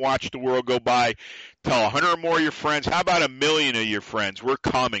road and watch the world go by. Tell 100 or more of your friends. How about 1 million of your friends? We're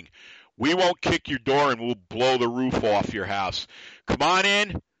coming. We won't kick your door and we'll blow the roof off your house. Come on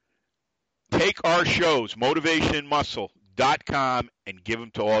in. Take our shows, motivationmuscle.com, and give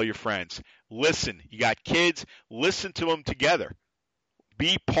them to all your friends. Listen. You got kids. Listen to them together.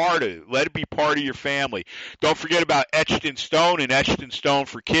 Be part of it. Let it be part of your family. Don't forget about Etched in Stone and Etched in Stone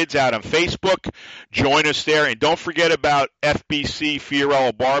for Kids out on Facebook. Join us there. And don't forget about FBC,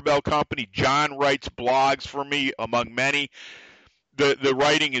 Fiorello Barbell Company. John writes blogs for me, among many. The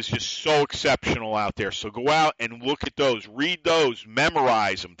writing is just so exceptional out there. So go out and look at those. Read those.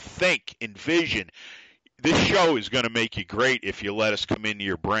 Memorize them. Think. Envision. This show is going to make you great if you let us come into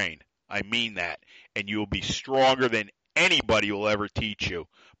your brain. I mean that. And you will be stronger than anybody will ever teach you.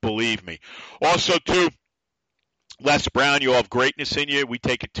 Believe me. Also, too, Les Brown, you all have greatness in you. We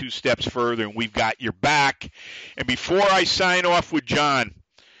take it 2 steps further, and we've got your back. And before I sign off with John,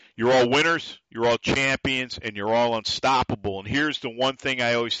 you're all winners, you're all champions, and you're all unstoppable. And here's the one thing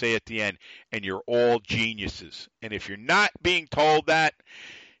I always say at the end, and you're all geniuses. And if you're not being told that,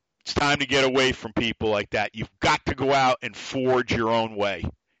 it's time to get away from people like that. You've got to go out and forge your own way.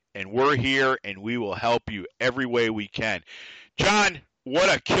 And we're here, and we will help you every way we can. John,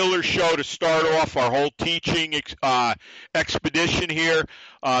 what a killer show to start off our whole teaching expedition here.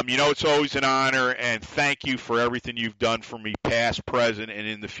 It's always an honor, and thank you for everything you've done for me, past, present, and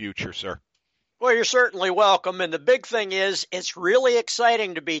in the future, sir. Well, you're certainly welcome. And the big thing is, it's really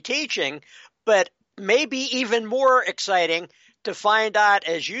exciting to be teaching, but maybe even more exciting to find out,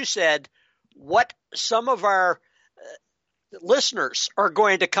 as you said, what some of our listeners are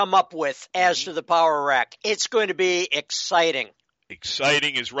going to come up with as to the Power Rack. It's going to be exciting.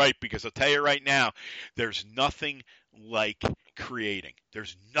 Exciting is right, because I'll tell you right now, there's nothing like creating.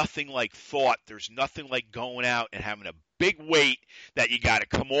 There's nothing like thought. There's nothing like going out and having a big weight that you got to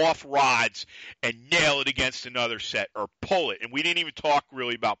come off rods and nail it against another set or pull it. And we didn't even talk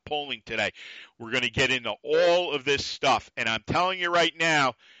really about pulling today. We're going to get into all of this stuff. And I'm telling you right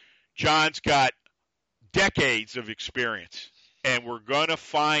now, John's got decades of experience. And we're going to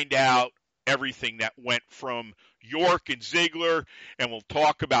find out everything that went from York and Ziegler, and we'll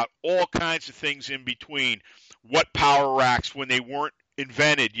talk about all kinds of things in between. What power racks when they weren't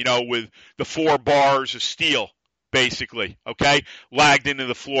invented, with the 4 bars of steel, basically, okay, lagged into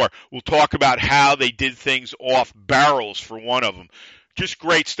the floor. We'll talk about how they did things off barrels for one of them. Just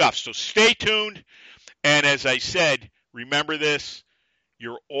great stuff. So stay tuned. And as I said, remember this.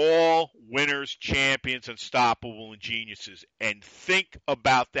 You're all winners, champions, unstoppable, and geniuses. And think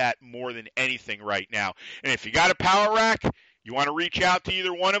about that more than anything right now. And if you got a power rack, you want to reach out to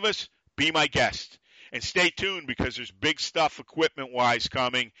either one of us, be my guest. And stay tuned, because there's big stuff equipment-wise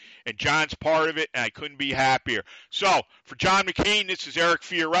coming. And John's part of it, and I couldn't be happier. So, for John McKean, this is Eric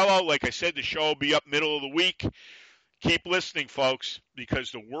Fiorello. Like I said, the show will be up middle of the week. Keep listening, folks, because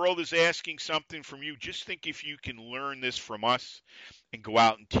the world is asking something from you. Just think if you can learn this from us and go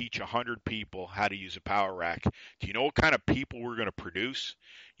out and teach 100 people how to use a power rack. Do you know what kind of people we're going to produce?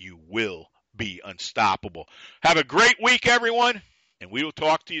 You will be unstoppable. Have a great week, everyone, and we will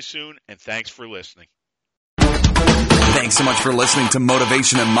talk to you soon, and thanks for listening. Thanks so much for listening to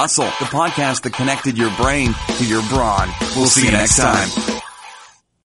Motivation and Muscle, the podcast that connected your brain to your brawn. We'll see you next time.